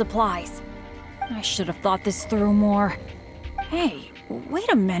terms of supplies. I should have thought this through more. Hey,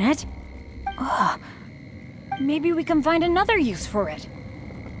 wait a minute. Maybe we can find another use for it.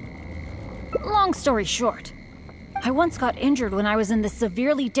 Long story short, I once got injured when I was in this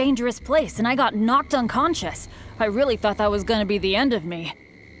severely dangerous place and I got knocked unconscious. I really thought that was gonna be the end of me.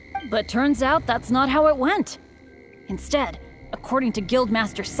 But turns out that's not how it went. Instead, according to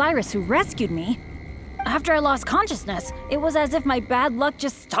Guildmaster Cyrus, who rescued me, after I lost consciousness, it was as if my bad luck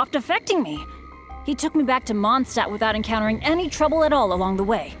just stopped affecting me. He took me back to Mondstadt without encountering any trouble at all along the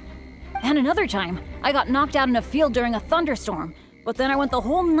way. And another time, I got knocked out in a field during a thunderstorm, but then I went the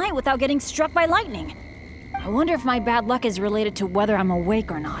whole night without getting struck by lightning. I wonder if my bad luck is related to whether I'm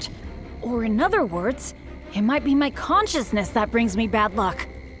awake or not. Or in other words, it might be my consciousness that brings me bad luck.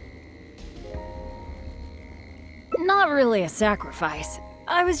 Not really a sacrifice.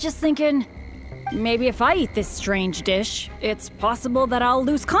 I was just thinking, maybe if I eat this strange dish, it's possible that I'll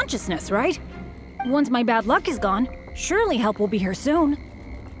lose consciousness, right? Once my bad luck is gone, surely help will be here soon.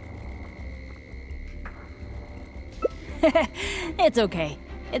 It's okay.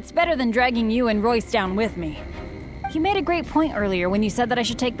 It's better than dragging you and Royce down with me. You made a great point earlier when you said that I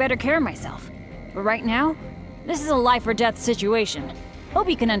should take better care of myself. But right now, this is a life or death situation. Hope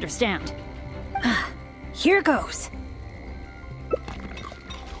you can understand. Here goes.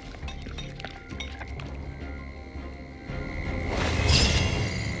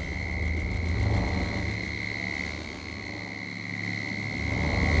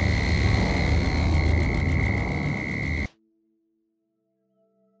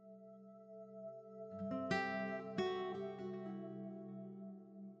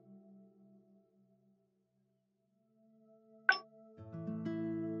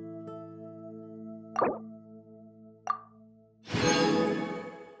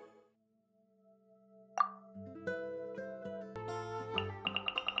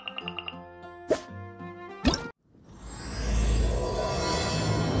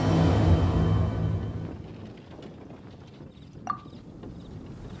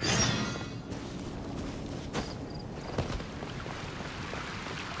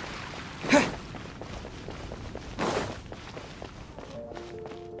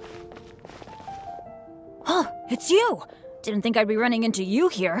 It's you! Didn't think I'd be running into you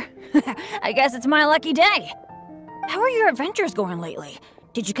here. I guess it's my lucky day. How are your adventures going lately?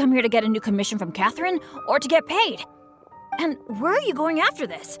 Did you come here to get a new commission from Catherine, or to get paid? And where are you going after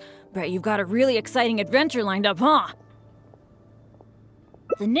this? Bet you've got a really exciting adventure lined up, huh?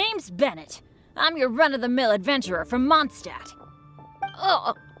 The name's Bennett. I'm your run-of-the-mill adventurer from Mondstadt.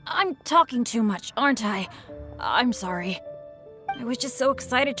 Oh, I'm talking too much, aren't I? I'm sorry. I was just so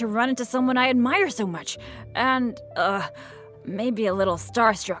excited to run into someone I admire so much. And, maybe a little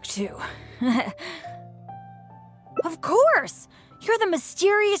starstruck, too. Of course! You're the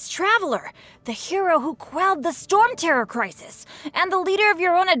mysterious traveler, the hero who quelled the Storm Terror crisis, and the leader of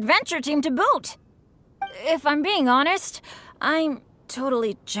your own adventure team to boot. If I'm being honest, I'm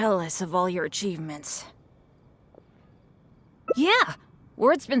totally jealous of all your achievements. Yeah,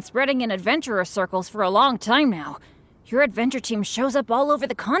 word's been spreading in adventurer circles for a long time now. Your adventure team shows up all over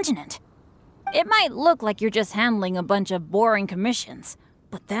the continent. It might look like you're just handling a bunch of boring commissions,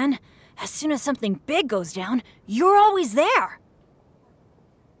 but then, as soon as something big goes down, you're always there.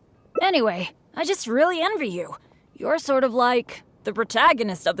 Anyway, I just really envy you. You're sort of like the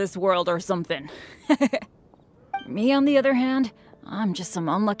protagonist of this world or something. Me, on the other hand, I'm just some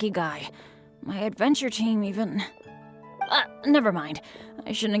unlucky guy. My adventure team even... never mind.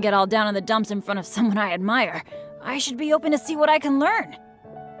 I shouldn't get all down in the dumps in front of someone I admire. I should be open to see what I can learn.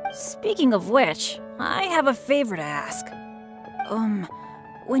 Speaking of which, I have a favor to ask.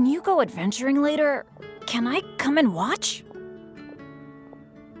 When you go adventuring later, can I come and watch?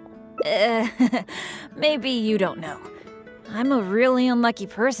 Maybe you don't know. I'm a really unlucky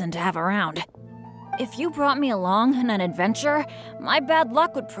person to have around. If you brought me along on an adventure, my bad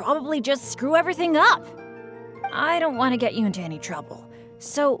luck would probably just screw everything up. I don't want to get you into any trouble,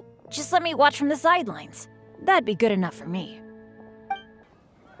 so just let me watch from the sidelines. That'd be good enough for me.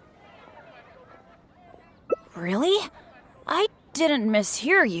 Really? I didn't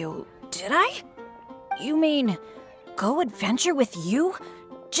mishear you, did I? You mean, go adventure with you?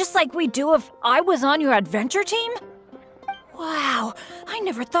 Just like we do if I was on your adventure team? Wow, I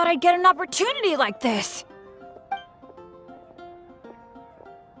never thought I'd get an opportunity like this.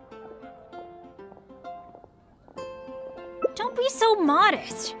 Don't be so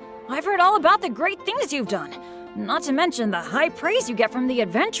modest. I've heard all about the great things you've done, not to mention the high praise you get from the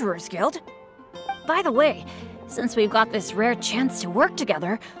Adventurers Guild. By the way, since we've got this rare chance to work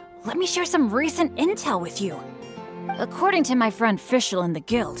together, let me share some recent intel with you. According to my friend Fischl in the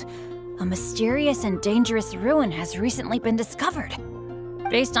Guild, a mysterious and dangerous ruin has recently been discovered.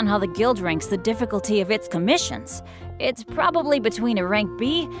 Based on how the Guild ranks the difficulty of its commissions, it's probably between a rank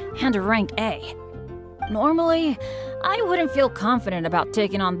B and a rank A. Normally, I wouldn't feel confident about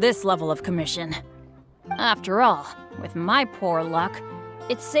taking on this level of commission. After all, with my poor luck,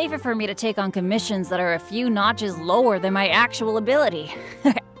 it's safer for me to take on commissions that are a few notches lower than my actual ability.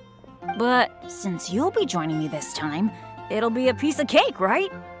 But since you'll be joining me this time, it'll be a piece of cake,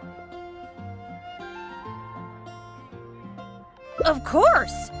 right? Of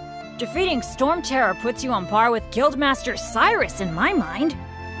course! Defeating Storm Terror puts you on par with Guildmaster Cyrus in my mind.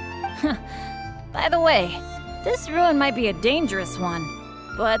 By the way, this ruin might be a dangerous one,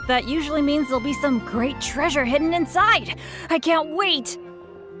 but that usually means there'll be some great treasure hidden inside. I can't wait!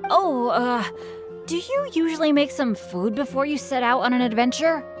 Oh, do you usually make some food before you set out on an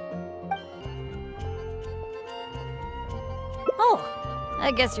adventure? Oh,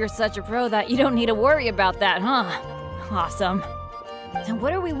 I guess you're such a pro that you don't need to worry about that, huh? Awesome. Then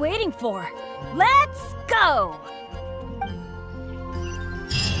what are we waiting for? Let's go!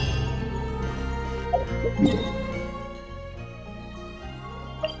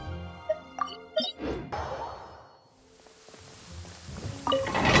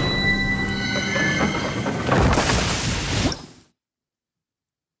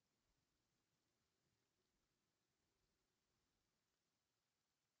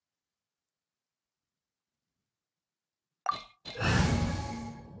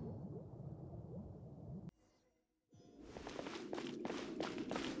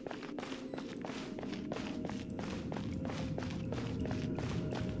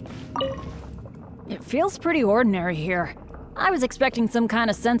 It feels pretty ordinary here. I was expecting some kind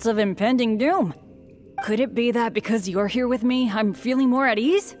of sense of impending doom. Could it be that because you're here with me, I'm feeling more at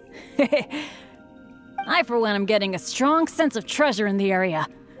ease? I, for one, am getting a strong sense of treasure in the area.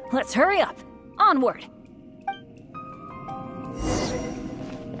 Let's hurry up. Onward.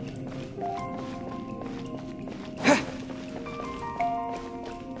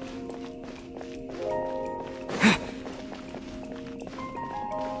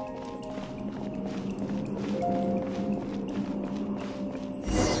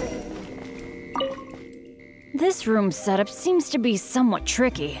 This room's setup seems to be somewhat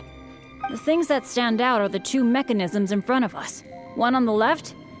tricky. The things that stand out are the two mechanisms in front of us, one on the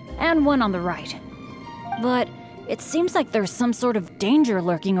left and one on the right. But it seems like there's some sort of danger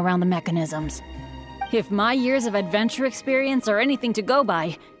lurking around the mechanisms. If my years of adventure experience are anything to go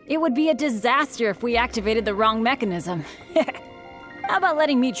by, it would be a disaster if we activated the wrong mechanism. How about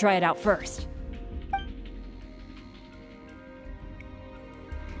letting me try it out first?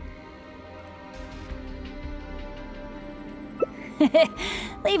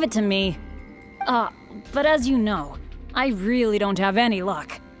 Leave it to me. But as you know, I really don't have any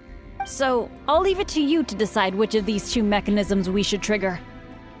luck. So, I'll leave it to you to decide which of these two mechanisms we should trigger.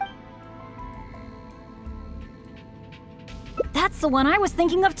 That's the one I was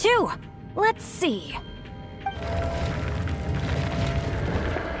thinking of too! Let's see.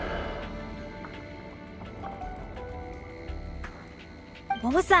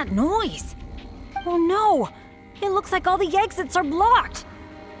 What was that noise? Oh no! It looks like all the exits are blocked!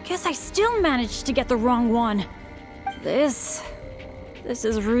 Guess I still managed to get the wrong one. This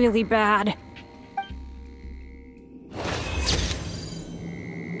is really bad.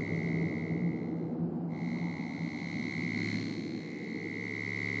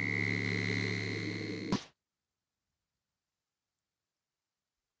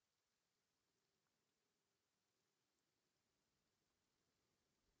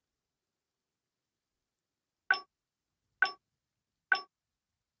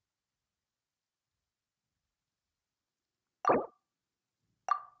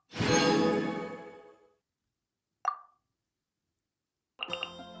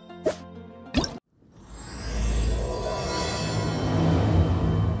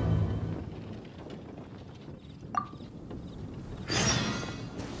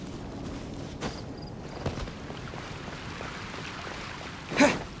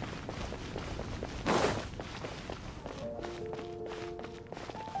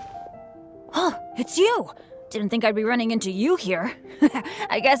 Oh, it's you! Didn't think I'd be running into you here.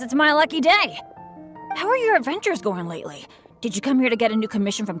 I guess it's my lucky day. How are your adventures going lately? Did you come here to get a new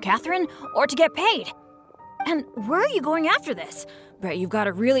commission from Catherine, or to get paid? And where are you going after this? Bet you've got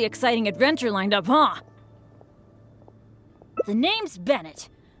a really exciting adventure lined up, huh? The name's Bennett.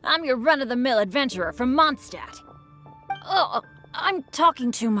 I'm your run-of-the-mill adventurer from Mondstadt. Oh, I'm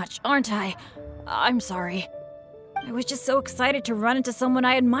talking too much, aren't I? I'm sorry. I was just so excited to run into someone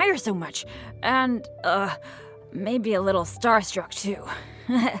I admire so much. And, maybe a little starstruck, too.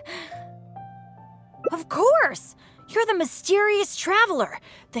 Of course! You're the mysterious traveler,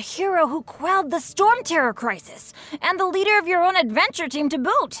 the hero who quelled the Storm Terror crisis, and the leader of your own adventure team to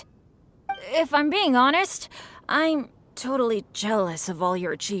boot. If I'm being honest, I'm totally jealous of all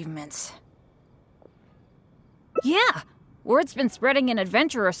your achievements. Yeah, word's been spreading in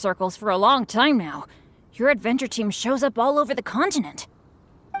adventurer circles for a long time now. Your adventure team shows up all over the continent.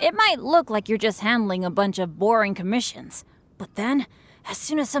 It might look like you're just handling a bunch of boring commissions, but then, as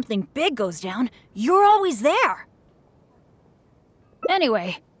soon as something big goes down, you're always there.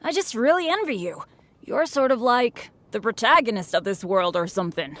 Anyway, I just really envy you. You're sort of like the protagonist of this world or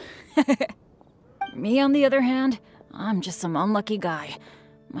something. Me, on the other hand, I'm just some unlucky guy.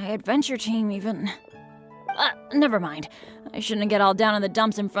 My adventure team even... never mind. I shouldn't get all down in the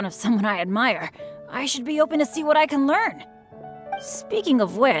dumps in front of someone I admire. I should be open to see what I can learn. Speaking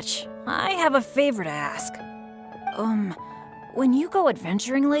of which, I have a favor to ask. When you go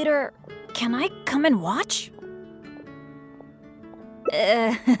adventuring later, can I come and watch?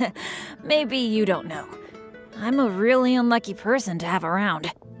 Maybe you don't know. I'm a really unlucky person to have around.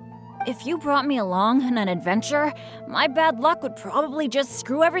 If you brought me along on an adventure, my bad luck would probably just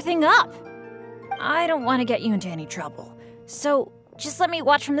screw everything up. I don't want to get you into any trouble, so just let me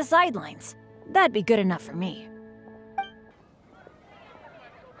watch from the sidelines. That'd be good enough for me.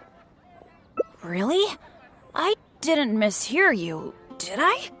 Really? I didn't mishear you, did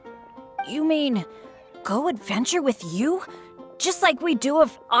I? You mean, go adventure with you? Just like we do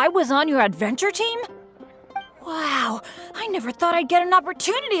if I was on your adventure team? Wow, I never thought I'd get an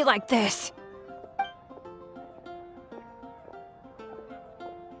opportunity like this.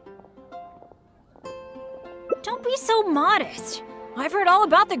 Don't be so modest. I've heard all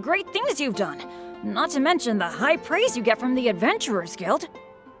about the great things you've done, not to mention the high praise you get from the Adventurers Guild.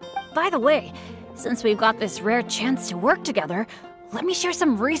 By the way, since we've got this rare chance to work together, let me share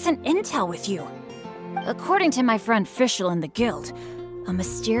some recent intel with you. According to my friend Fischl in the Guild, a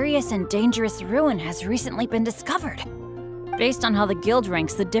mysterious and dangerous ruin has recently been discovered. Based on how the Guild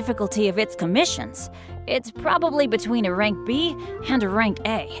ranks the difficulty of its commissions, it's probably between a rank B and a rank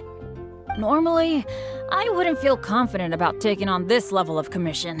A. Normally, I wouldn't feel confident about taking on this level of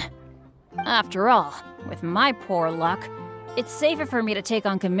commission. After all, with my poor luck, it's safer for me to take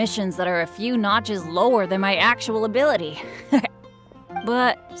on commissions that are a few notches lower than my actual ability.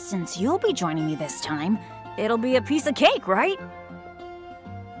 But since you'll be joining me this time, it'll be a piece of cake, right?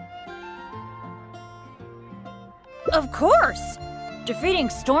 Of course! Defeating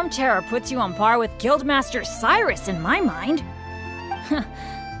Storm Terror puts you on par with Guildmaster Cyrus in my mind.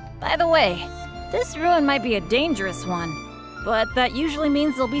 By the way, this ruin might be a dangerous one, but that usually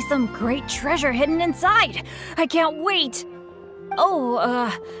means there'll be some great treasure hidden inside. I can't wait!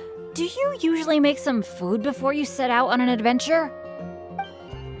 Oh, do you usually make some food before you set out on an adventure?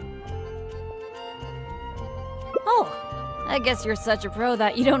 Oh, I guess you're such a pro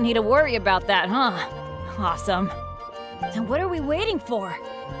that you don't need to worry about that, huh? Awesome. Then what are we waiting for?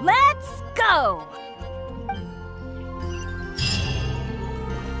 Let's go!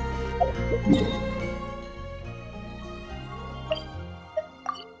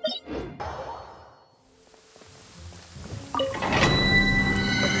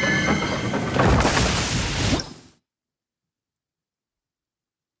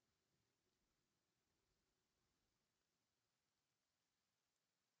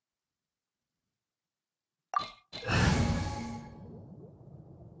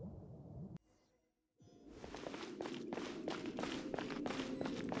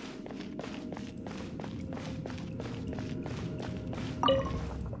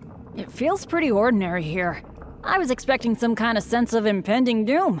 It feels pretty ordinary here. I was expecting some kind of sense of impending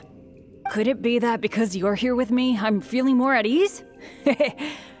doom. Could it be that because you're here with me, I'm feeling more at ease?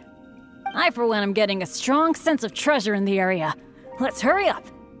 I, for one, am getting a strong sense of treasure in the area. Let's hurry up.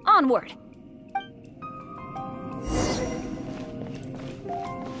 Onward.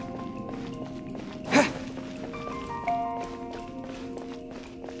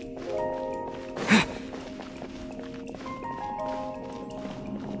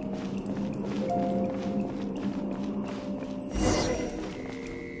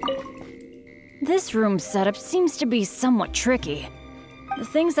 This room's setup seems to be somewhat tricky. The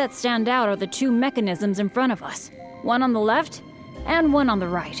things that stand out are the two mechanisms in front of us, one on the left and one on the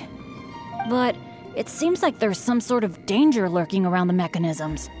right. But it seems like there's some sort of danger lurking around the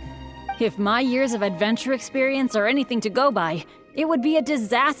mechanisms. If my years of adventure experience are anything to go by, it would be a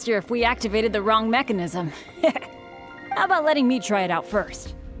disaster if we activated the wrong mechanism. How about letting me try it out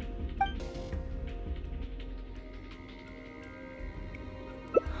first?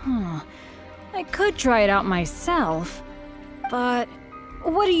 I could try it out myself, but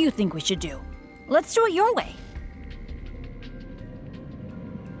what do you think we should do? Let's do it your way.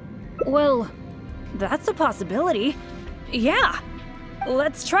 Well, that's a possibility. Yeah,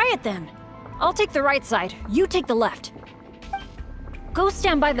 let's try it then. I'll take the right side, you take the left. Go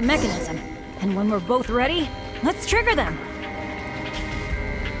stand by the mechanism, and when we're both ready, let's trigger them.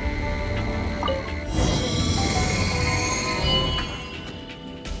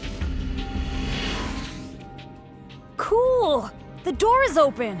 Cool! The door is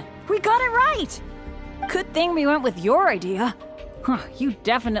open! We got it right! Good thing we went with your idea. You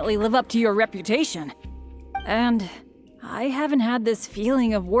definitely live up to your reputation. And I haven't had this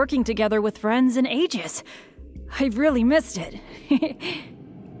feeling of working together with friends in ages. I've really missed it.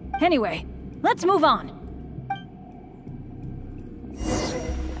 Anyway, let's move on.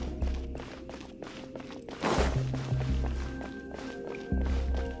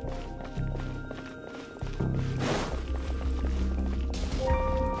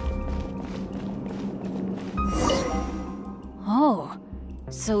 Oh,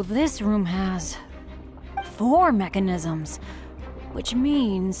 so this room has 4 mechanisms, which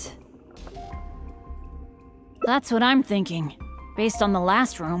means... That's what I'm thinking, based on the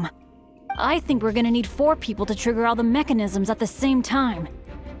last room. I think we're gonna need 4 people to trigger all the mechanisms at the same time.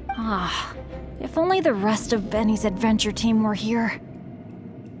 If only the rest of Benny's adventure team were here.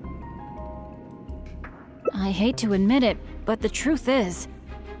 I hate to admit it, but the truth is,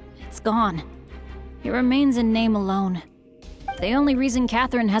 it's gone. It remains in name alone. The only reason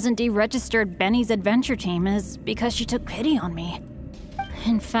Catherine hasn't deregistered Benny's adventure team is because she took pity on me.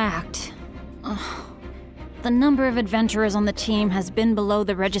 In fact, the number of adventurers on the team has been below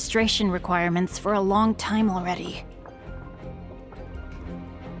the registration requirements for a long time already.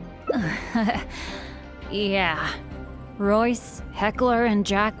 Yeah. Royce, Heckler, and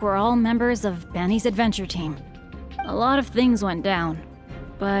Jack were all members of Benny's adventure team. A lot of things went down,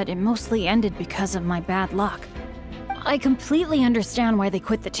 but it mostly ended because of my bad luck. I completely understand why they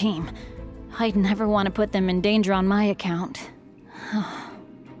quit the team. I'd never want to put them in danger on my account.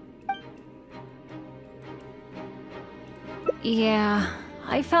 Yeah,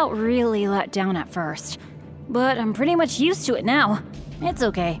 I felt really let down at first, but I'm pretty much used to it now. It's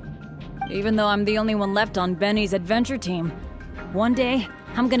okay. Even though I'm the only one left on Benny's adventure team, one day,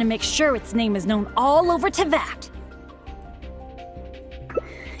 I'm gonna make sure its name is known all over Teyvat.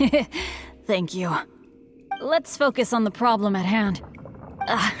 Thank you. Let's focus on the problem at hand.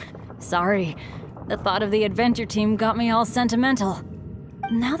 Sorry. The thought of the adventure team got me all sentimental.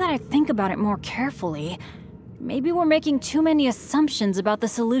 Now that I think about it more carefully, maybe we're making too many assumptions about the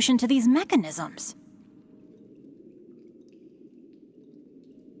solution to these mechanisms.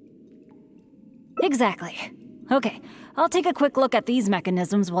 Exactly. Okay, I'll take a quick look at these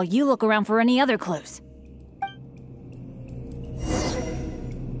mechanisms while you look around for any other clues.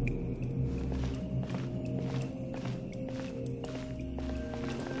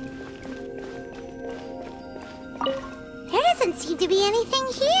 There doesn't seem to be anything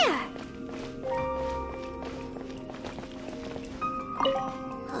here.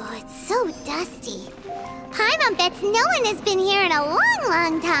 Oh, it's so dusty. Paimon bets no one has been here in a long,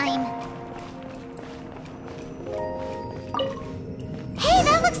 long time. Hey,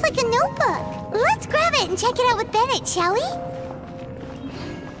 that looks like a notebook. Let's grab it and check it out with Bennett, shall we?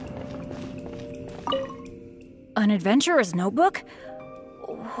 An adventurer's notebook?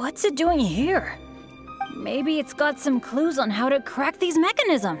 What's it doing here? Maybe it's got some clues on how to crack these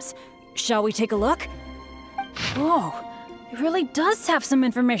mechanisms. Shall we take a look? Whoa, it really does have some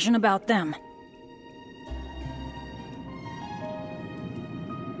information about them.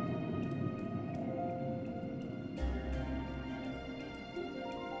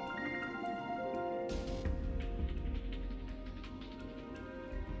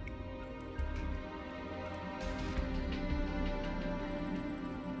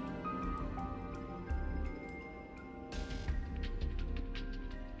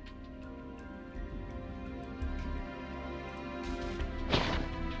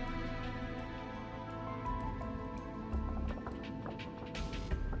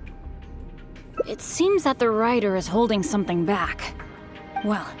 It seems that the writer is holding something back.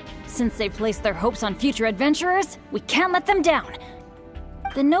 Well, since they've placed their hopes on future adventurers, we can't let them down.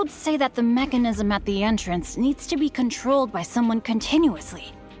 The notes say that the mechanism at the entrance needs to be controlled by someone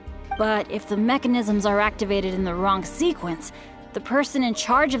continuously. But if the mechanisms are activated in the wrong sequence, the person in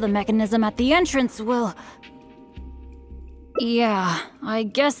charge of the mechanism at the entrance will... Yeah, I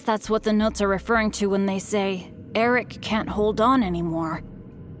guess that's what the notes are referring to when they say Eric can't hold on anymore.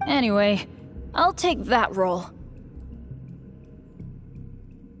 Anyway, I'll take that role.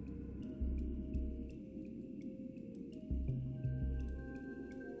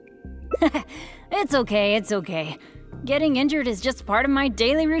 It's okay, it's okay. Getting injured is just part of my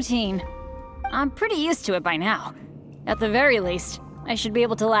daily routine. I'm pretty used to it by now. At the very least, I should be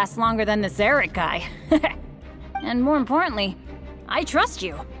able to last longer than this Eric guy. And more importantly, I trust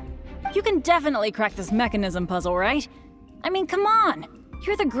you. You can definitely crack this mechanism puzzle, right? I mean, come on!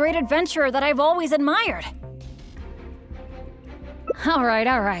 You're the great adventurer that I've always admired.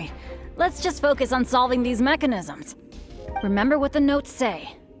 Alright. Let's just focus on solving these mechanisms. Remember what the notes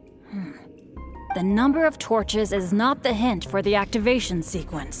say. The number of torches is not the hint for the activation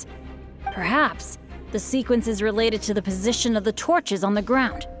sequence. Perhaps the sequence is related to the position of the torches on the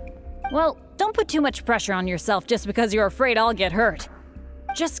ground. Well, don't put too much pressure on yourself just because you're afraid I'll get hurt.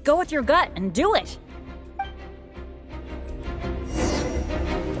 Just go with your gut and do it.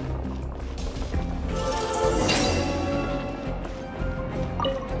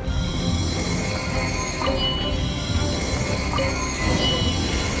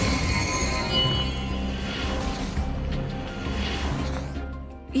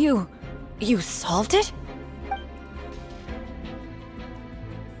 You solved it?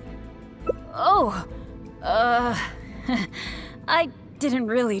 Oh, I didn't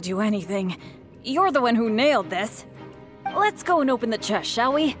really do anything. You're the one who nailed this. Let's go and open the chest,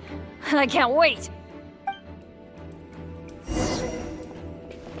 shall we? I can't wait.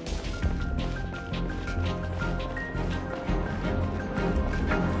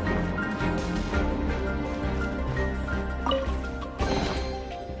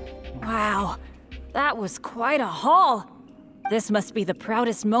 Wow, that was quite a haul. This must be the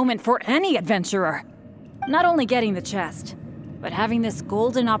proudest moment for any adventurer. Not only getting the chest, but having this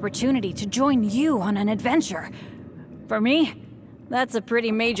golden opportunity to join you on an adventure. For me, that's a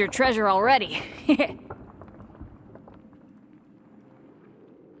pretty major treasure already.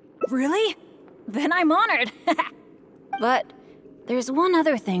 Really? Then I'm honored. But there's one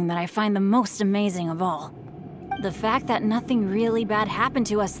other thing that I find the most amazing of all. The fact that nothing really bad happened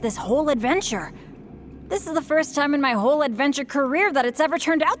to us this whole adventure. This is the first time in my whole adventure career that it's ever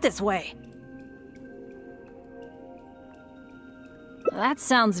turned out this way. That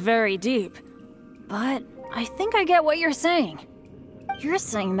sounds very deep, but I think I get what you're saying. You're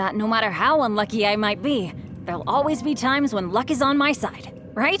saying that no matter how unlucky I might be, there'll always be times when luck is on my side,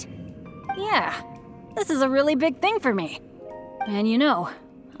 right? Yeah, this is a really big thing for me. And you know,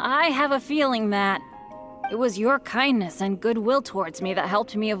 I have a feeling that it was your kindness and goodwill towards me that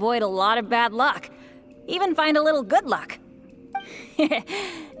helped me avoid a lot of bad luck. Even find a little good luck.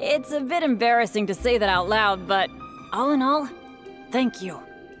 It's a bit embarrassing to say that out loud, but all in all, thank you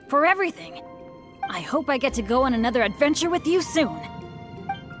for everything. I hope I get to go on another adventure with you soon.